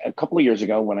 A couple of years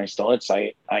ago, when I still had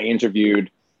sight, I interviewed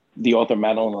the author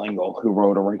Madeleine L'Engle, who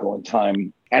wrote A Wrinkle in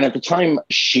Time. And at the time,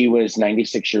 she was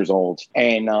 96 years old.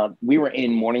 And we were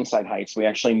in Morningside Heights. We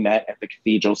actually met at the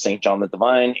Cathedral St. John the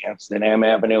Divine, Amsterdam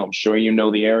Avenue. I'm sure you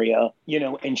know the area.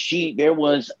 And there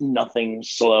was nothing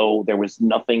slow. There was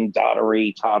nothing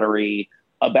tottery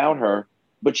about her.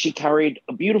 But she carried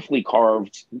a beautifully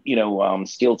carved,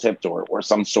 steel tipped or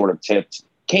some sort of tipped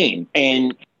cane.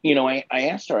 And, I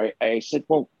asked her, I said,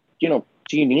 well, do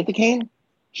you need the cane?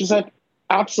 She said,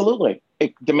 absolutely.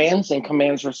 It demands and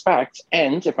commands respect.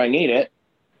 And if I need it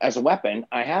as a weapon,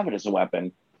 I have it as a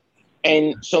weapon.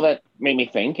 And so that made me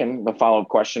think. And the follow-up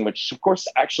question, which of course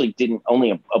actually didn't,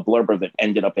 only a blurber that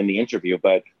ended up in the interview,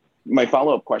 but my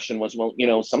follow-up question was, well,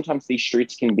 sometimes these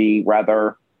streets can be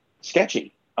rather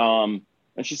sketchy.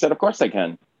 And she said, of course they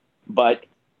can. But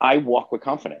I walk with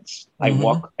confidence. I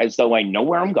walk as though I know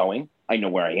where I'm going. I know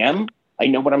where I am. I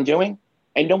know what I'm doing.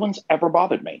 And no one's ever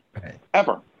bothered me. Right.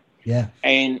 Ever. Yeah.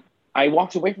 And I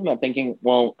walked away from that thinking,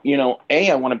 well,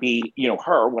 A, I want to be,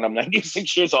 her when I'm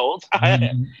 96 years old.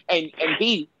 Mhm. and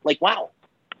B, like, wow,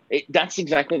 that's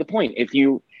exactly the point. If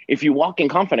you walk in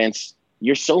confidence,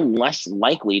 you're so less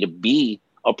likely to be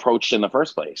approached in the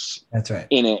first place. That's right.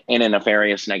 In a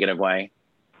nefarious, negative way.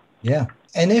 Yeah.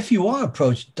 And if you are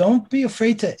approached, don't be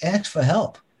afraid to ask for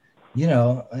help.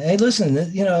 Hey, listen,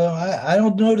 I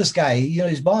don't know this guy.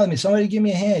 He's bothering me. Somebody give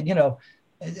me a hand.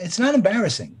 It's not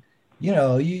embarrassing. You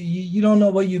don't know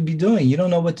what you'd be doing. You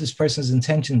don't know what this person's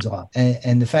intentions are.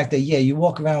 And the fact that, you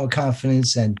walk around with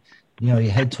confidence and, your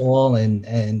head tall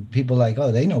and people like,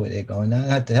 oh, they know where they're going. I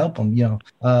have to help them,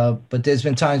 But there's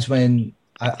been times when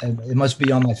it must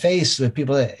be on my face where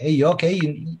people are, hey, you okay?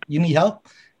 You need help?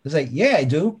 It's like, yeah, I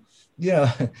do.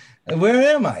 Where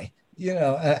am I?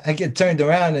 I get turned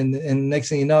around and next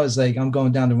thing you know, it's like I'm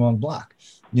going down the wrong block,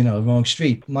 wrong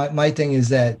street. My thing is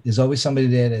that there's always somebody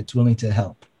there that's willing to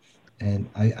help. And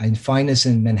I find this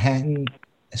in Manhattan,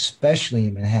 especially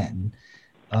in Manhattan.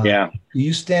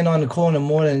 You stand on the corner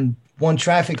more than one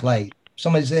traffic light.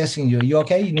 Somebody's asking you, are you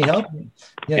okay? You need help?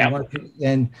 Yeah.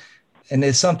 And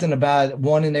there's something about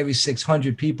 1 in every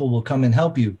 600 people will come and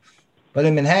help you. But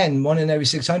in Manhattan, 1 in every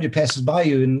 600 passes by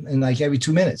you in like every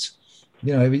 2 minutes.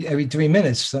 Every 3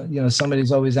 minutes,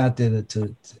 somebody's always out there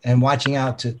and watching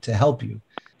out to help you.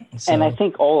 So, and I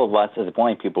think all of us as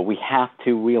blind people, we have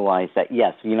to realize that,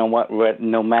 yes, you know what,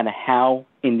 no matter how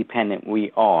independent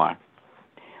we are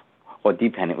or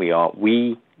dependent we are,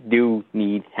 we do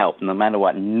need help. No matter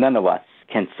what, none of us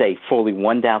can say fully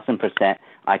 1,000%,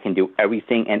 I can do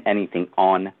everything and anything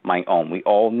on my own. We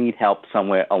all need help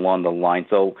somewhere along the line.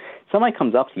 So somebody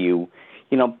comes up to you,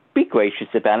 be gracious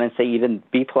about it and say, either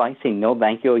be polite, say no,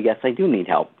 thank you, or yes, I do need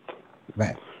help.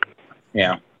 Right.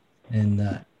 Yeah.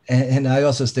 And I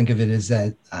also think of it as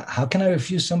that, how can I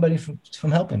refuse somebody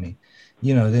from helping me?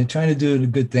 They're trying to do a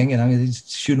good thing and I'm going to just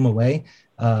shoot them away.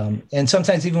 And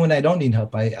sometimes even when I don't need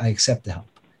help, I accept the help.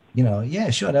 Yeah,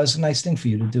 sure, that was a nice thing for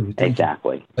you to do.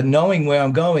 Exactly. But knowing where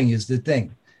I'm going is the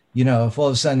thing. If all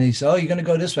of a sudden he says, oh, you're going to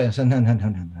go this way. I said,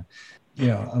 no.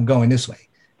 I'm going this way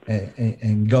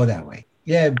and go that way.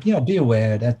 Yeah, be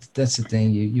aware. That's the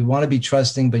thing. You want to be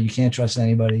trusting, but you can't trust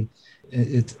anybody.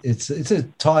 It's a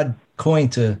hard coin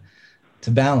to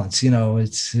balance.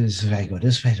 It's I go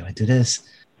this way, do I do this?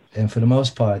 And for the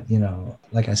most part,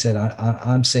 like I said,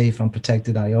 I'm safe, I'm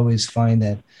protected. I always find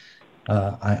that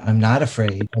I'm not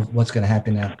afraid of what's going to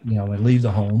happen when I leave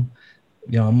the home.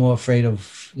 I'm more afraid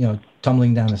of,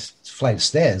 tumbling down a flight of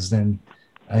stairs than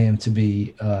I am to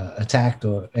be attacked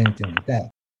or anything like that.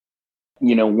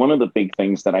 One of the big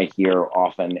things that I hear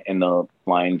often in the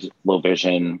blind, low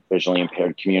vision, visually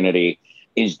impaired community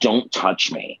is don't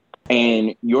touch me.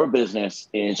 And your business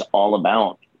is all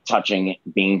about touching,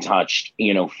 being touched,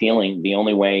 feeling. The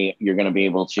only way you're going to be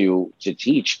able to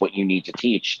teach what you need to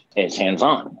teach is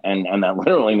hands-on. And that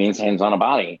literally means hands on a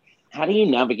body. How do you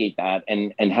navigate that?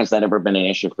 And has that ever been an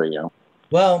issue for you?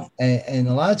 Well, and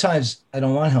a lot of times I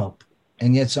don't want help.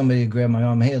 And yet somebody grab my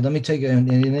arm, hey, let me take it. And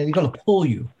they're going to pull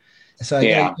you. So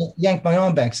I yank my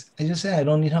arm back. I just say, I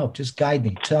don't need help. Just guide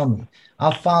me. Tell me.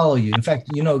 I'll follow you. In fact,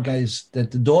 guys,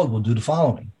 that the dog will do the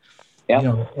following.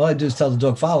 Yeah. All I do is tell the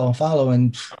dog, follow,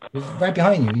 and right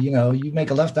behind you, you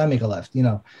make a left, I make a left,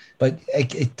 But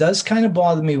it does kind of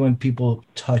bother me when people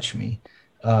touch me,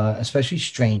 especially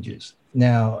strangers.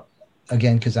 Now,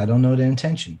 again, because I don't know their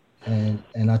intention.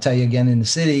 And I'll tell you again, in the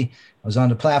city, I was on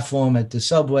the platform at the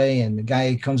subway, and the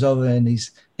guy comes over and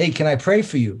he's, hey, can I pray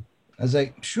for you? I was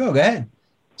like, sure, go ahead.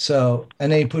 So,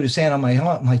 and then he put his hand on my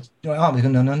arm. I go,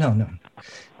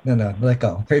 no, let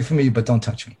go. Pray for me, but don't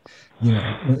touch me.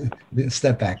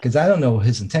 Step back, because I don't know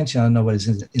his intention. I don't know what is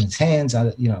in his hands.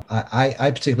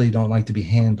 I particularly don't like to be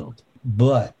handled,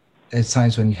 but there's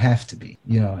times when you have to be,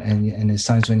 and there's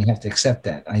times when you have to accept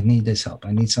that. I need this help.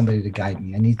 I need somebody to guide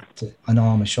me. I need an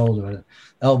arm, a shoulder, an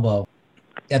elbow.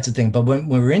 That's the thing. But when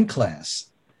we're in class,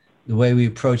 the way we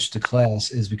approach the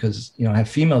class is because, I have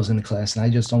females in the class and I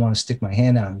just don't want to stick my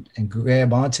hand out and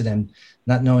grab onto them,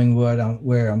 not knowing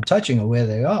where I'm touching or where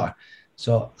they are.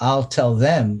 So I'll tell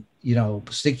them,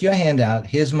 stick your hand out.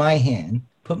 Here's my hand.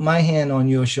 Put my hand on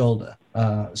your shoulder.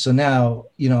 So now,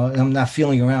 I'm not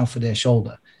feeling around for their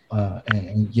shoulder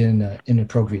and getting an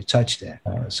inappropriate touch there.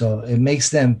 So it makes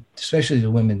them, especially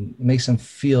the women, it makes them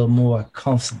feel more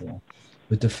comfortable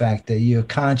with the fact that you're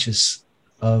conscious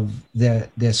of their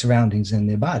surroundings and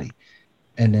their body.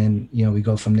 And then, we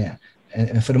go from there.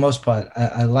 And for the most part,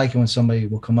 I like it when somebody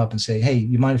will come up and say, hey,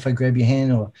 you mind if I grab your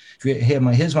hand, or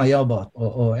here's my elbow,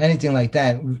 or anything like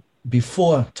that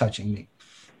before touching me,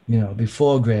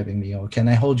 before grabbing me, or can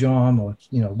I hold your arm, or,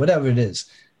 whatever it is.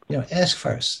 ask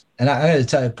first. And I got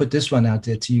to put this one out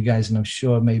there to you guys, and I'm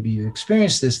sure maybe you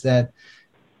experienced this, that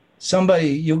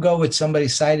you'll go with somebody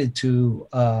cited to,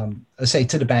 let's say,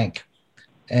 to the bank,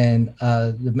 and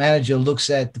the manager looks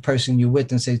at the person you're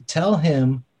with and say, tell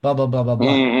him blah, blah, blah, blah, blah.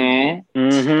 Mm-hmm.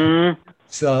 Mm-hmm.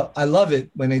 So I love it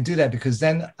when they do that, because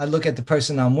then I look at the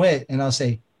person I'm with and I'll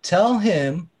say, tell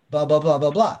him blah, blah, blah,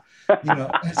 blah, blah.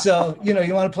 So, you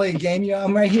want to play a game? Yeah,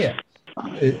 I'm right here.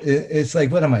 It's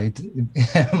like, what am I?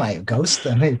 Am I a ghost?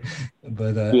 I mean,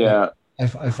 but yeah. I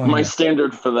find my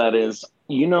standard for that is,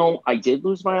 I did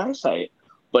lose my eyesight,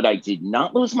 but I did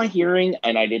not lose my hearing,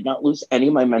 and I did not lose any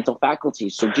of my mental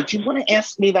faculties. So did you want to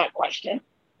ask me that question?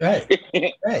 Right.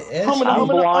 I'm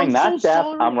blind, not deaf.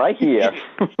 I'm right here.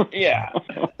 Yeah.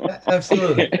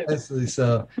 Absolutely.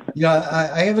 So,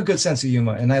 I have a good sense of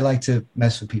humor, and I like to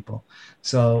mess with people.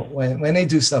 So when they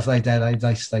do stuff like that, I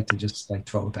like to just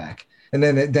throw it back. And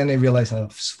then they realize how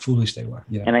foolish they were.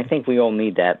 And I think we all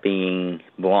need that. Being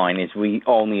blind is we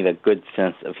all need a good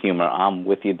sense of humor. I'm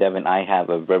with you, Devin. I have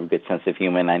a very good sense of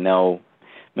humor, and I know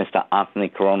Mr. Anthony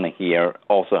Corona here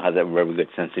also has a very good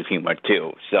sense of humor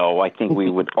too. So I think we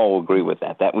would all agree with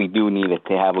that we do need it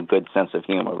to have a good sense of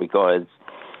humor, because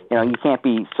you can't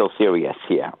be so serious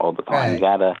here all the time. Right. You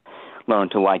gotta learn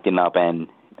to lighten up and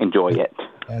enjoy it.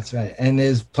 That's right. And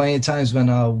there's plenty of times when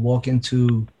I'll walk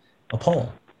into a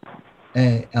pole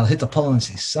and I'll hit the pole and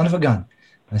say, son of a gun.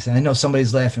 I say, I know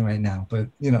somebody's laughing right now, but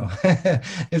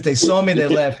if they saw me, they're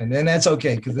laughing, and that's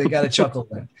okay, because they got a chuckle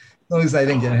then. As long as I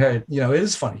didn't get hurt, it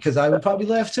is funny, because I would probably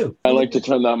laugh too. I like to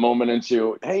turn that moment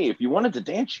into, hey, if you wanted to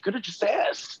dance, you could have just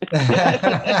asked.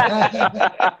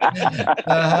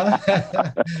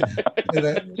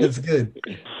 It's good.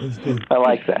 It's good. I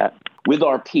like that. With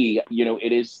RP,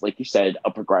 it is, like you said,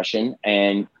 a progression.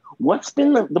 And what's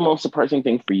been the most surprising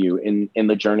thing for you in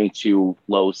the journey to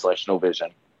low/no vision?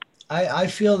 I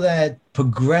feel that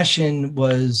progression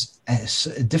was at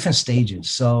different stages.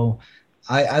 So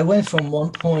I went from one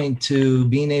point to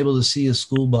being able to see a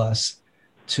school bus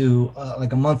to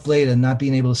like a month later not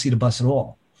being able to see the bus at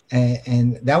all.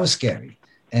 And that was scary.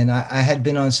 And I had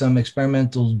been on some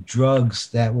experimental drugs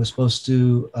that were supposed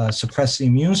to suppress the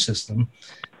immune system,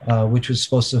 which was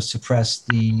supposed to suppress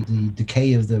the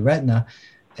decay of the retina.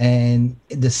 And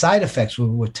the side effects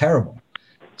were terrible.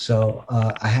 So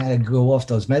I had to go off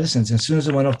those medicines. And as soon as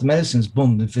I went off the medicines,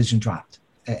 boom, the vision dropped,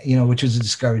 which was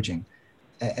discouraging.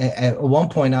 At one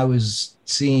point, I was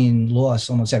seeing loss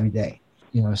almost every day,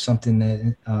 something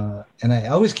that, and I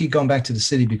always keep going back to the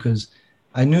city because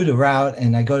I knew the route,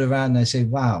 and I go to the route and I say,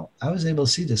 wow, I was able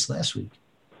to see this last week.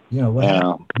 What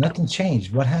happened? Nothing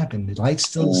changed. What happened? The light's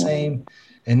still the same.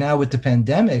 And now with the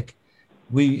pandemic,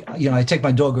 I take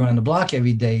my dog around the block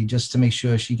every day just to make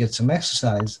sure she gets some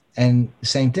exercise. And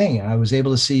same thing, I was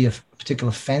able to see a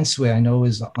particular fence where I know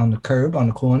is on the curb, on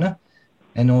the corner.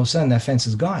 And all of a sudden that fence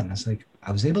is gone. I was like,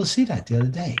 I was able to see that the other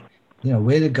day,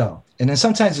 where to go. And then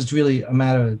sometimes it's really a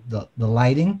matter of the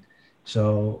lighting.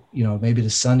 So, maybe the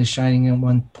sun is shining at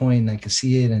one point and I can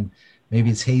see it, and maybe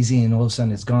it's hazy and all of a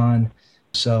sudden it's gone.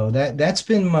 So that's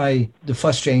been the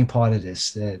frustrating part of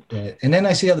this. And then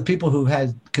I see other people who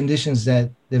had conditions that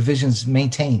their vision's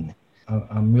maintained.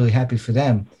 I'm really happy for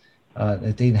them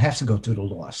that they didn't have to go through the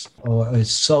loss, or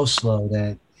it's so slow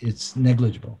that it's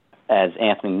negligible. As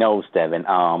Anthony knows, Devin,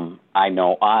 I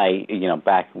know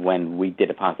back when we did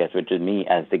a podcast, which was me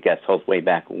as the guest host way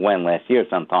back when, last year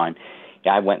sometime,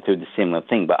 I went through the similar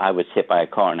thing, but I was hit by a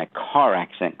car, and a car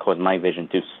accident caused my vision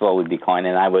to slowly decline,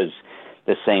 and I was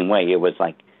the same way. It was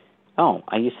like, oh,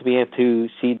 I used to be able to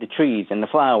see the trees and the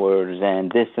flowers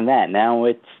and this and that. Now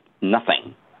it's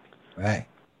nothing. Right.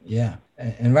 Yeah.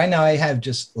 And right now I have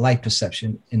just light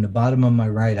perception in the bottom of my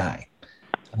right eye.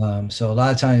 So a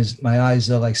lot of times my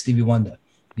eyes are like Stevie Wonder.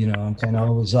 I'm kind of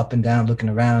always up and down looking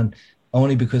around,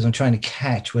 only because I'm trying to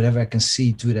catch whatever I can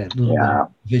see through that little bit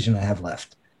of vision I have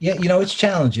left. Yeah, it's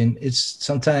challenging. It's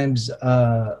sometimes,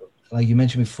 like you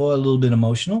mentioned before, a little bit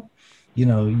emotional.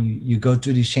 You go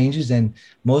through these changes, and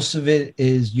most of it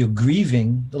is you're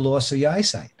grieving the loss of your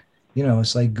eyesight.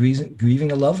 It's like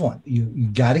grieving a loved one. You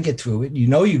got to get through it.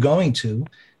 You're going to.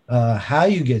 How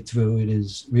you get through it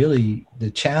is really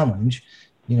the challenge.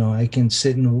 I can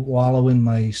sit and wallow in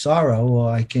my sorrow,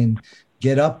 or I can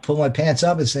get up, pull my pants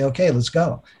up and say, okay, let's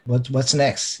go. What's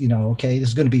next? Okay, this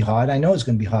is going to be hard. I know it's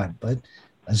going to be hard, but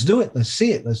let's do it. Let's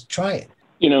see it. Let's try it.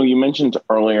 You mentioned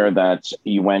earlier that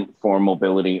you went for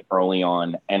mobility early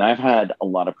on, and I've had a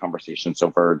lot of conversations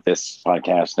over this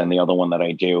podcast and the other one that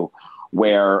I do,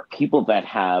 where people that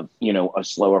have, a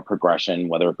slower progression,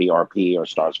 whether it be RP or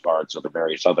Stargardt's or the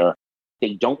various other,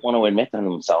 they don't want to admit to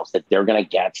themselves that they're going to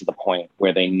get to the point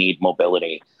where they need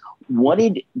mobility. What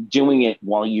did doing it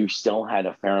while you still had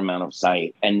a fair amount of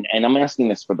sight, and I'm asking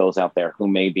this for those out there who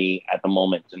may be at the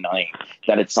moment denying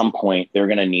that at some point they're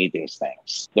going to need these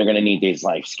things. They're going to need these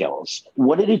life skills.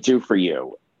 What did it do for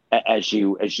you as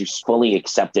you fully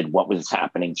accepted what was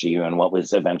happening to you and what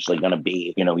was eventually going to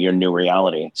be, your new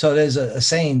reality? So there's a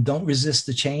saying, don't resist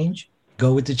the change,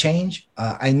 go with the change.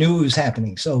 I knew it was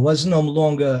happening. So it was no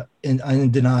longer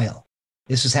in denial.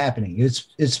 This is happening.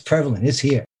 It's prevalent. It's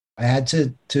here. I had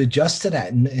to adjust to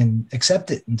that and accept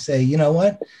it and say, you know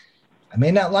what? I may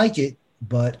not like it,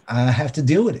 but I have to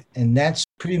deal with it. And that's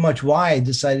pretty much why I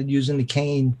decided using the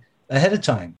cane ahead of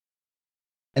time.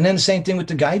 And then the same thing with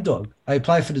the guide dog. I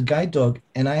applied for the guide dog,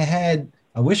 and I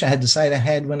wish I had the sight I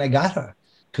had when I got her,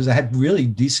 because I had really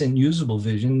decent usable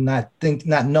vision, not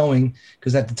knowing,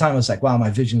 because at the time I was like, wow, my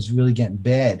vision's really getting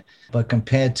bad. But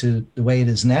compared to the way it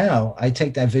is now, I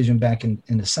take that vision back in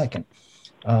a second.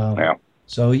 Yeah.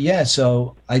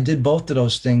 So I did both of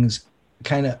those things,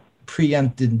 kind of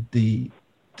preempted the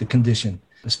condition,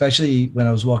 especially when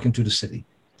I was walking through the city.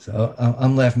 So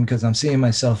I'm laughing because I'm seeing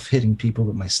myself hitting people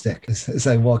with my stick as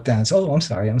I walk down. So, I'm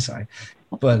sorry.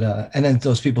 But, and then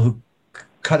those people who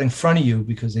cut in front of you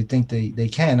because they think they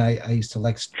can, I used to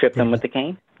like... Trip them with the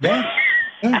cane? Yeah.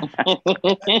 Yeah.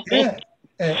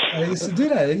 I used to do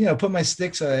that, put my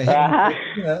sticks, sorry,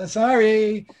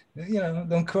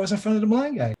 don't cross in front of the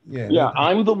blind guy. Yeah,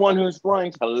 I'm the one who's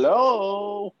blind.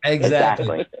 Hello.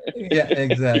 Exactly. Yeah,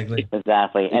 exactly.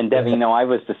 Exactly. And Debbie, I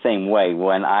was the same way.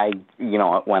 When I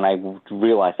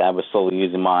realized I was slowly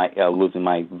losing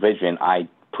my vision, I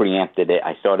preempted it.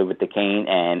 I started with the cane,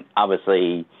 and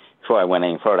obviously, before I went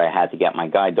any further, I had to get my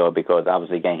guide dog because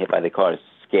obviously getting hit by the car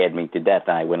scared me to death,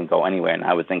 and I wouldn't go anywhere. And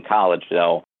I was in college,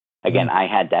 so again, I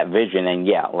had that vision, and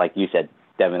yeah, like you said,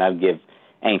 Devin, I'd give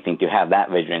anything to have that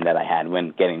vision that I had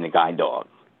when getting the guide dog.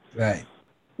 Right.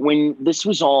 When this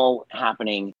was all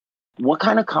happening, what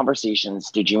kind of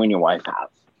conversations did you and your wife have?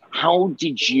 How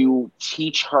did you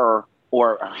teach her,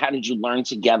 or how did you learn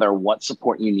together what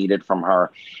support you needed from her?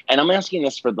 And I'm asking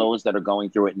this for those that are going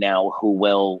through it now who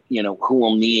will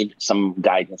need some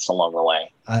guidance along the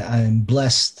way. I'm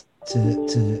blessed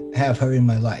to have her in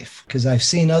my life, because I've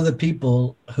seen other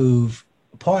people whose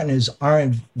partners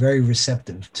aren't very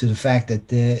receptive to the fact that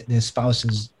their spouse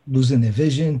is losing their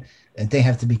vision, that they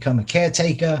have to become a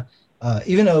caretaker,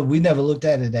 even though we never looked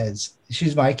at it as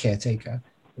she's my caretaker.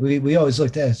 We always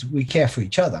looked at it as we care for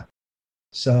each other.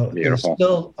 So Beautiful. There's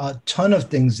still a ton of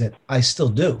things that I still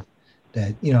do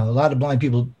that a lot of blind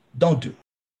people don't do.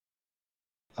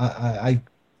 I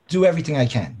do everything I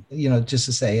can, just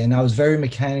to say. And I was very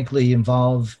mechanically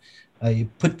involved. I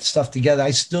put stuff together.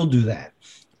 I still do that.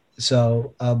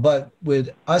 So, but with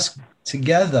us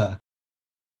together,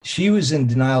 she was in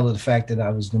denial of the fact that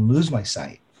I was going to lose my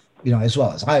sight, as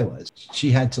well as I was.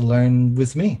 She had to learn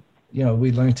with me.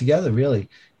 We learned together, really.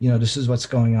 This is what's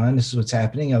going on. This is what's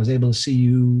happening. I was able to see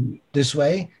you this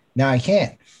way. Now I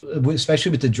can't,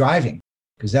 especially with the driving,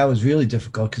 because that was really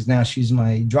difficult, because now she's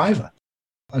my driver.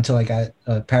 Until I got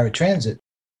paratransit,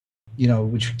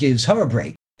 which gives her a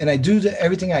break. And I do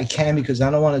everything I can because I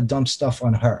don't want to dump stuff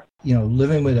on her.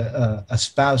 Living with a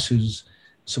spouse who's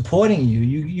supporting you,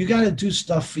 you got to do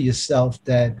stuff for yourself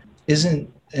that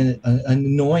isn't an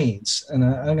annoyance. And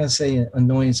I'm going to say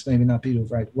annoyance, maybe not be the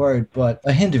right word, but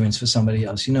a hindrance for somebody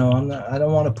else. I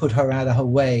don't want to put her out of her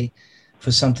way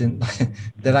for something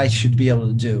that I should be able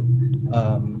to do.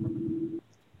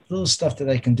 Little stuff that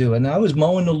I can do. And I was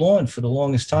mowing the lawn for the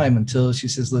longest time until she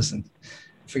says, listen,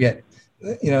 forget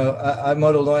it. I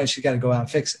mow the lawn and she got to go out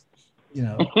and fix it.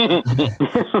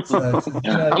 So,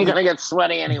 I'm going to get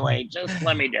sweaty anyway. Just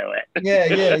let me do it.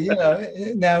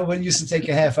 Yeah. Now what used to take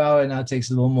a half hour now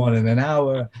takes a little more than an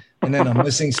hour. And then I'm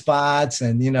missing spots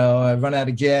and, I run out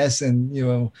of gas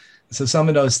and, so some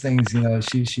of those things,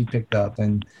 she picked up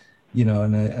and,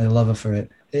 and I love her for it.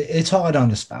 It's hard on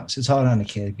the spouse. It's hard on the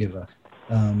caregiver.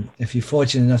 If you're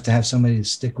fortunate enough to have somebody to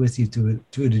stick with you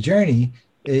through the journey,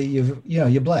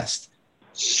 you're blessed.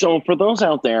 So for those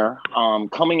out there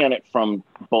coming at it from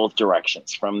both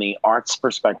directions, from the arts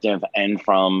perspective and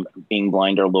from being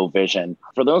blind or low vision,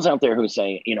 for those out there who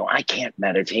say, I can't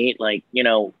meditate,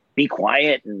 be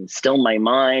quiet and still my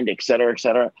mind, et cetera,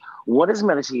 what does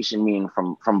meditation mean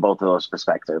from both of those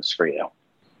perspectives for you?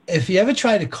 If you ever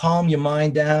try to calm your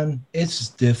mind down, it's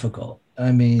difficult.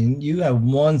 I mean, you have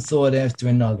one thought after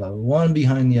another, one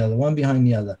behind the other.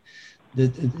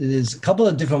 There's a couple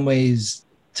of different ways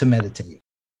to meditate.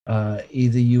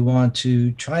 Either you want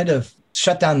to try to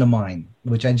shut down the mind,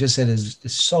 which I just said is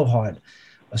so hard.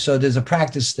 So there's a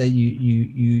practice that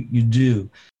you do.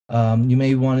 You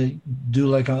may want to do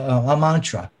like a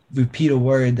mantra, repeat a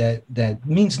word that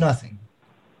means nothing.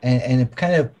 And it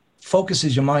kind of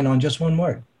focuses your mind on just one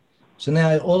word. So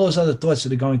now all those other thoughts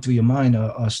that are going through your mind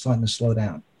are starting to slow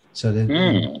down. So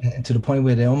that to the point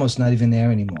where they're almost not even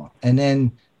there anymore. And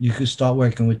then you could start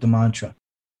working with the mantra.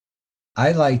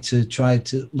 I like to try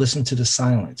to listen to the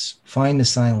silence, find the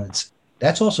silence.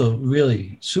 That's also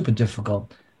really super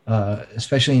difficult,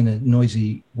 especially in the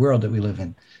noisy world that we live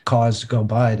in. Cars go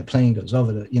by, the plane goes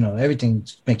over,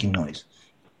 everything's making noise.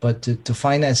 But to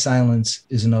find that silence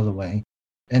is another way.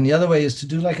 And the other way is to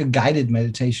do like a guided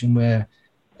meditation where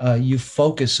you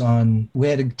focus on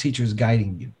where the teacher is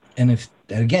guiding you. And if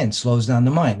that, again, slows down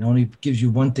the mind, it only gives you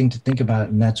one thing to think about,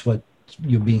 and that's what's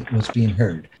being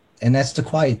heard. And that's the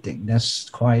quiet thing. That's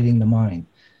quieting the mind,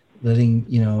 letting,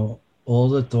 all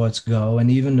the thoughts go.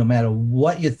 And even no matter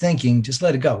what you're thinking, just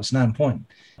let it go. It's not important.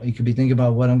 You could be thinking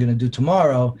about what I'm going to do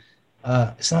tomorrow.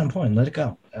 It's not important. Let it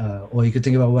go. Or you could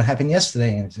think about what happened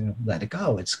yesterday and let it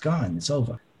go. It's gone. It's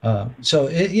over. So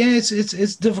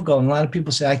it's difficult. And a lot of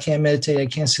people say, I can't meditate. I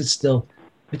can't sit still.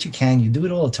 But you can. You do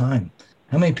it all the time.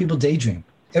 How many people daydream?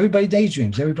 Everybody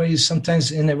daydreams. Everybody's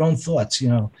sometimes in their own thoughts.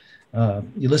 You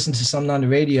listen to something on the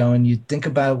radio and you think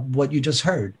about what you just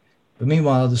heard. But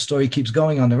meanwhile, the story keeps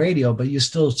going on the radio, but you're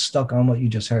still stuck on what you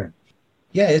just heard.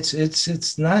 Yeah,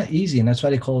 it's not easy. And that's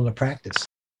why they call it a practice.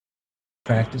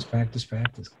 Practice, practice,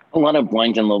 practice. A lot of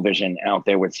blind and low vision out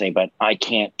there would say, but I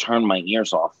can't turn my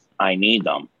ears off. I need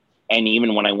them. And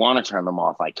even when I want to turn them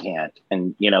off, I can't.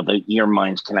 And, the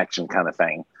ear-mind connection kind of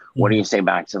thing. What do you say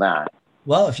back to that?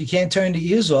 Well, if you can't turn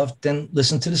the ears off, then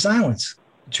listen to the silence.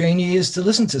 Train your ears to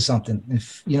listen to something.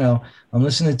 If, I'm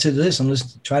listening to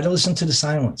this, try to listen to the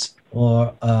silence,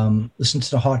 or listen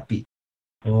to the heartbeat,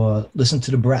 or listen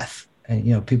to the breath.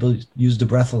 And, people use the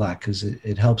breath a lot because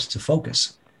it helps to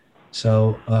focus.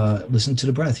 So listen to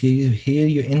the breath. Hear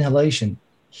your inhalation.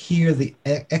 Hear the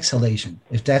exhalation.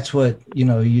 If that's what, you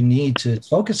need to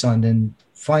focus on, then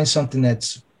find something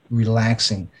that's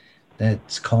relaxing,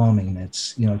 that's calming,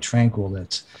 that's, tranquil,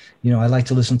 that's, I like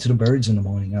to listen to the birds in the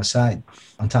morning outside.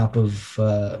 On top of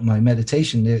my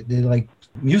meditation, they're like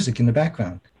music in the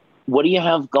background. What do you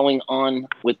have going on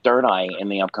with Third Eye in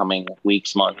the upcoming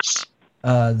weeks, months?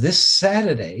 This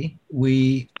Saturday,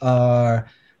 we are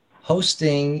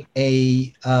hosting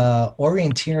a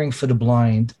orienteering for the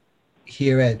blind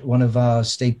here at one of our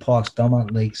state parks,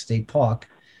 Belmont Lake State Park.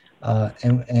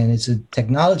 And it's a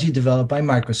technology developed by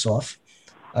Microsoft.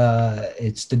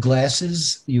 It's the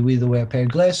glasses. You either wear a pair of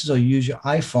glasses or you use your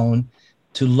iPhone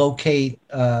to locate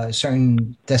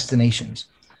certain destinations.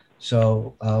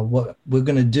 So what we're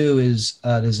going to do is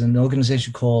there's an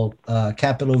organization called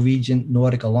Capital Region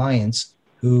Nordic Alliance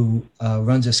who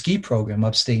runs a ski program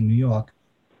upstate New York.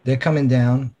 They're coming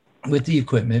down with the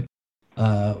equipment.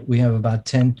 We have about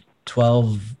 10,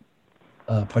 12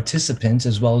 participants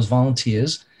as well as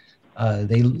volunteers.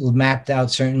 They mapped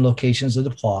out certain locations of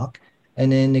the park. And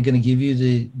then they're going to give you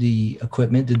the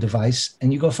equipment, the device,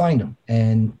 and you go find them.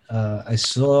 And I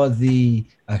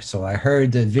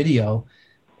heard the video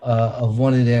of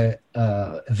one of their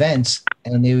events,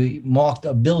 and they marked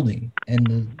a building, and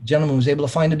the gentleman was able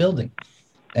to find the building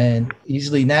and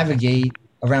easily navigate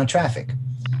around traffic.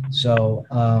 So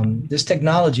this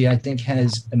technology, I think,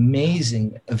 has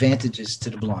amazing advantages to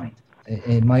the blind.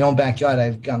 In my own backyard,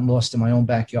 I've gotten lost in my own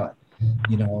backyard.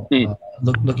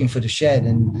 Looking for the shed,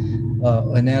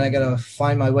 and then I gotta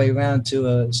find my way around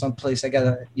to some place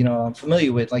I'm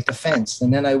familiar with, like the fence,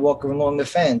 and then I walk along the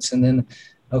fence, and then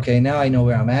okay, now I know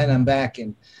where I'm at, I'm back.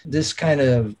 And this kind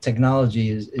of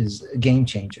technology is a game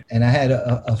changer. And I had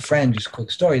a friend, just a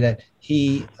quick story, that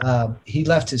he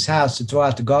left his house to throw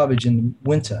out the garbage in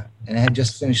winter, and it had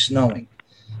just finished snowing,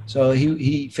 so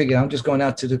he figured, I'm just going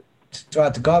out to throw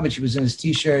out the garbage. He was in his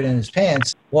t-shirt and his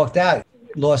pants, walked out,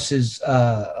 lost his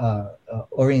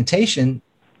orientation,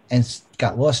 and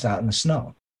got lost out in the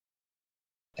snow,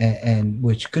 and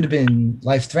which could have been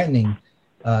life-threatening.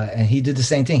 And he did the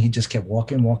same thing. He just kept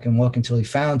walking until he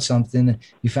found something.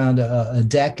 He found a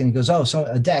deck, and he goes,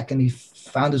 a deck. And he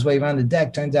found his way around the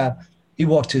deck. Turns out he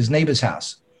walked to his neighbor's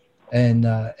house, and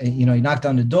he knocked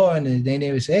on the door, and the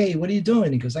neighbor said, "Hey, what are you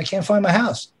doing?" He goes, "I can't find my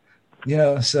house."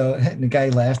 So and the guy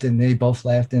laughed, and they both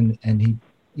laughed, and he,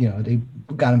 they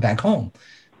got him back home.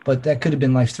 But that could have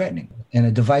been life-threatening. And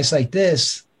a device like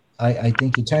this, I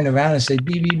think you turn around and say,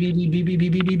 beep, beep, beep, beep, beep,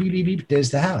 beep, beep, beep, beep, beep, beep,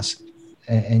 there's the house.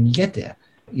 And you get there.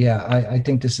 Yeah, I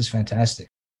think this is fantastic.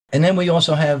 And then we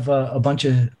also have a bunch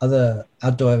of other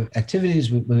outdoor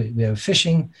activities. We have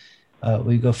fishing.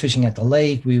 We go fishing at the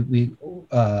lake.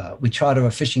 We charter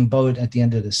a fishing boat at the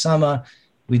end of the summer.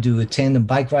 We do a tandem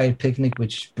bike ride picnic,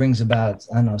 which brings about,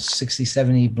 60,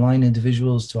 70 blind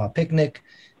individuals to our picnic.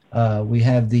 We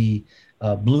have the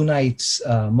Blue Knights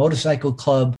Motorcycle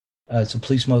Club. It's a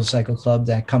police motorcycle club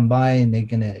that come by and they're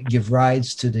going to give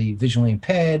rides to the visually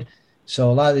impaired. So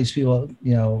a lot of these people,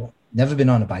 never been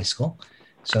on a bicycle.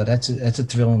 So that's a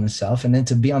thrill in itself. And then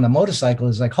to be on a motorcycle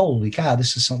is like, holy cow,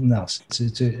 this is something else.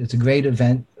 It's a great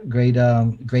event, great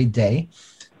day.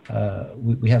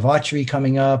 We have archery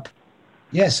coming up.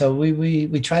 Yeah, so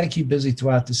we try to keep busy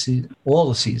throughout all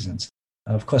the seasons.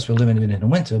 Of course, we're limited in the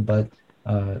winter, but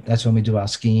that's when we do our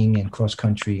skiing and cross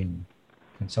country and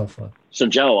so forth. So,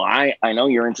 Joe, I know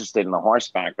you're interested in the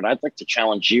horseback, but I'd like to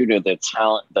challenge you to the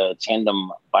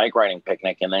tandem bike riding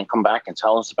picnic and then come back and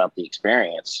tell us about the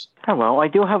experience. Oh, well, I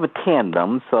do have a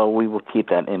tandem, so we will keep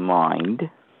that in mind.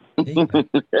 You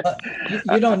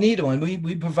don't need one.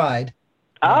 We provide.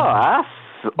 Oh,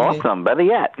 that's awesome. Better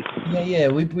yet. Yeah,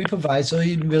 we provide, so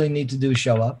you really need to do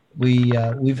show up. We've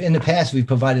in the past, we've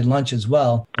provided lunch as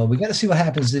well, but we got to see what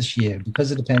happens this year because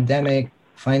of the pandemic.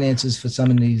 Finances for some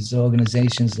of these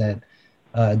organizations that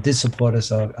did support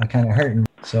us are kind of hurting.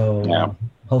 So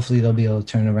hopefully they'll be able to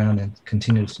turn around and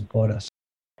continue to support us.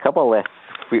 A couple less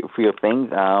few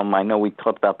things. I know we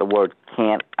talked about the word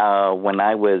can't. When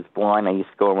I was blind, I used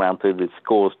to go around to the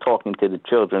schools talking to the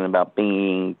children about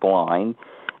being blind.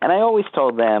 And I always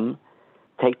told them,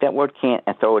 take that word can't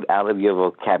and throw it out of your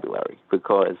vocabulary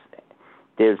because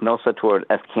there's no such word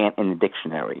as can't in the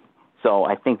dictionary. So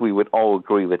I think we would all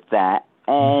agree with that.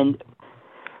 And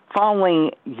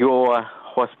following your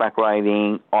horseback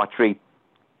riding, archery,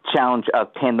 challenge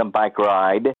of tandem bike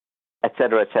ride, et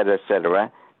cetera, et cetera, et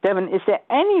cetera, Devin, is there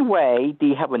any way, do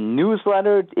you have a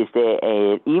newsletter? Is there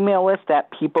an email list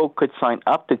that people could sign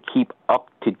up to keep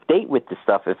up to date with the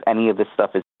stuff if any of this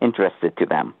stuff is interested to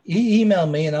them? Email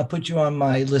me and I'll put you on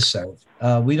my listserv.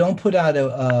 We don't put out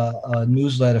a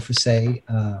newsletter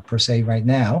per se right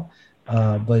now,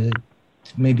 but it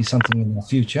may be something in the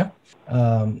future.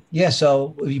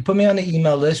 So if you put me on the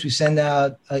email list, we send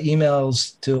out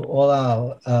emails to all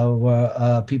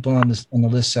our people on the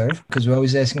listserv because we're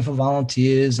always asking for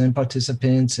volunteers and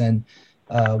participants. And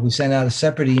we send out a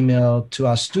separate email to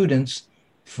our students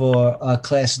for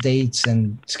class dates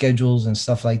and schedules and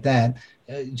stuff like that.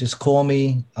 Just call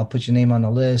me. I'll put your name on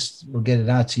the list. We'll get it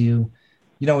out to you.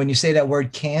 When you say that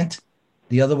word can't,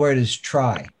 the other word is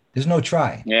try. There's no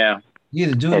try. Yeah. You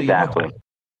either do it exactly. or you don't.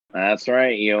 That's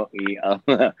right,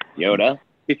 Yoda.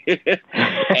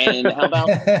 And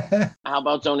how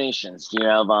about donations? Do you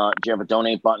have a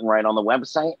donate button right on the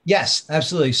website? Yes,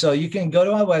 absolutely. So you can go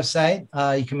to our website.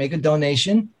 You can make a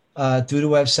donation through the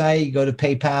website. You go to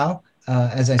PayPal.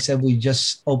 As I said, we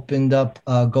just opened up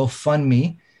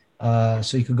GoFundMe.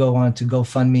 So you could go on to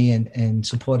GoFundMe and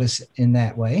support us in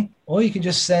that way. Or you can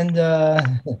just send a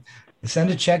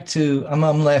check to,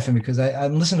 I'm laughing because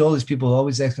I'm listening to all these people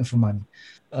always asking for money.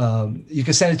 You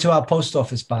can send it to our post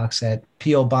office box at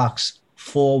P.O. Box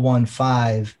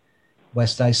 415,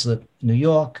 West Islip, New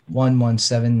York,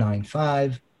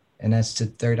 11795. And that's to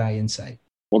Third Eye Insight.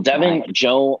 Well, Devin,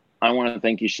 Joe, I want to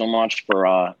thank you so much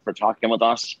for talking with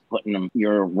us, putting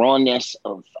your rawness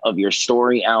of your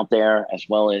story out there, as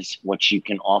well as what you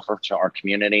can offer to our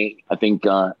community. I think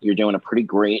you're doing a pretty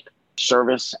great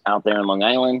service out there in Long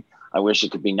Island. I wish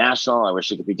it could be national. I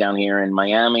wish it could be down here in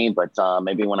Miami, but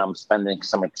maybe when I'm spending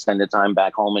some extended time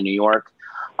back home in New York,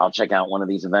 I'll check out one of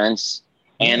these events.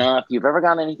 And if you've ever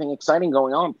got anything exciting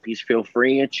going on, please feel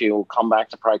free to come back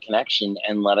to Pride Connection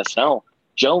and let us know.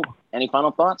 Joe, any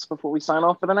final thoughts before we sign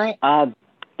off for the night?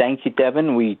 Thank you,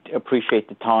 Devin. We appreciate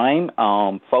the time.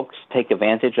 Folks, take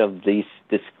advantage of this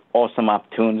awesome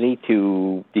opportunity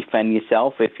to defend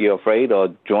yourself if you're afraid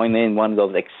or join in one of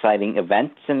those exciting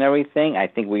events and everything. I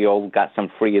think we all got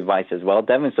some free advice as well,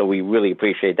 Devin, so we really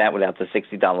appreciate that without the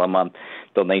 $60 a month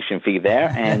donation fee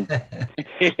there. And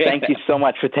thank you so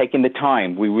much for taking the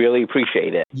time. We really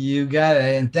appreciate it. You got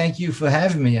it. And thank you for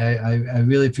having me. I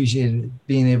really appreciate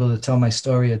being able to tell my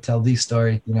story or tell the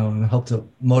story, and hope to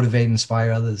motivate and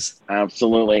inspire others.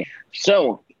 Absolutely.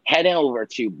 So head over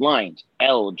to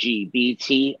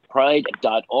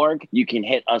blindlgbtpride.org. You can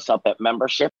hit us up at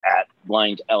membership at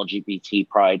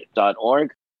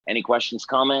blindlgbtpride.org. Any questions,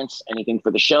 comments, anything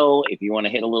for the show? If you want to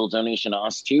hit a little donation to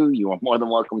us too, you are more than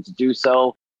welcome to do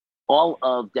so. All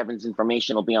of Devin's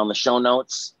information will be on the show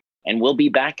notes. And we'll be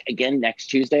back again next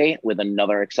Tuesday with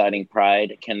another exciting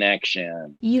Pride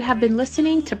Connection. You have been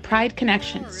listening to Pride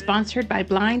Connection, sponsored by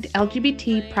Blind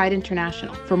LGBT Pride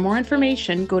International. For more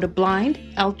information, go to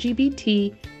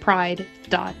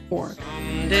blindlgbtpride.org.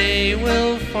 Someday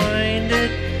we'll find it,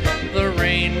 the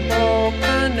rainbow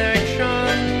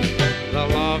connection, the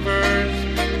lovers,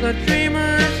 the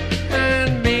dreamers,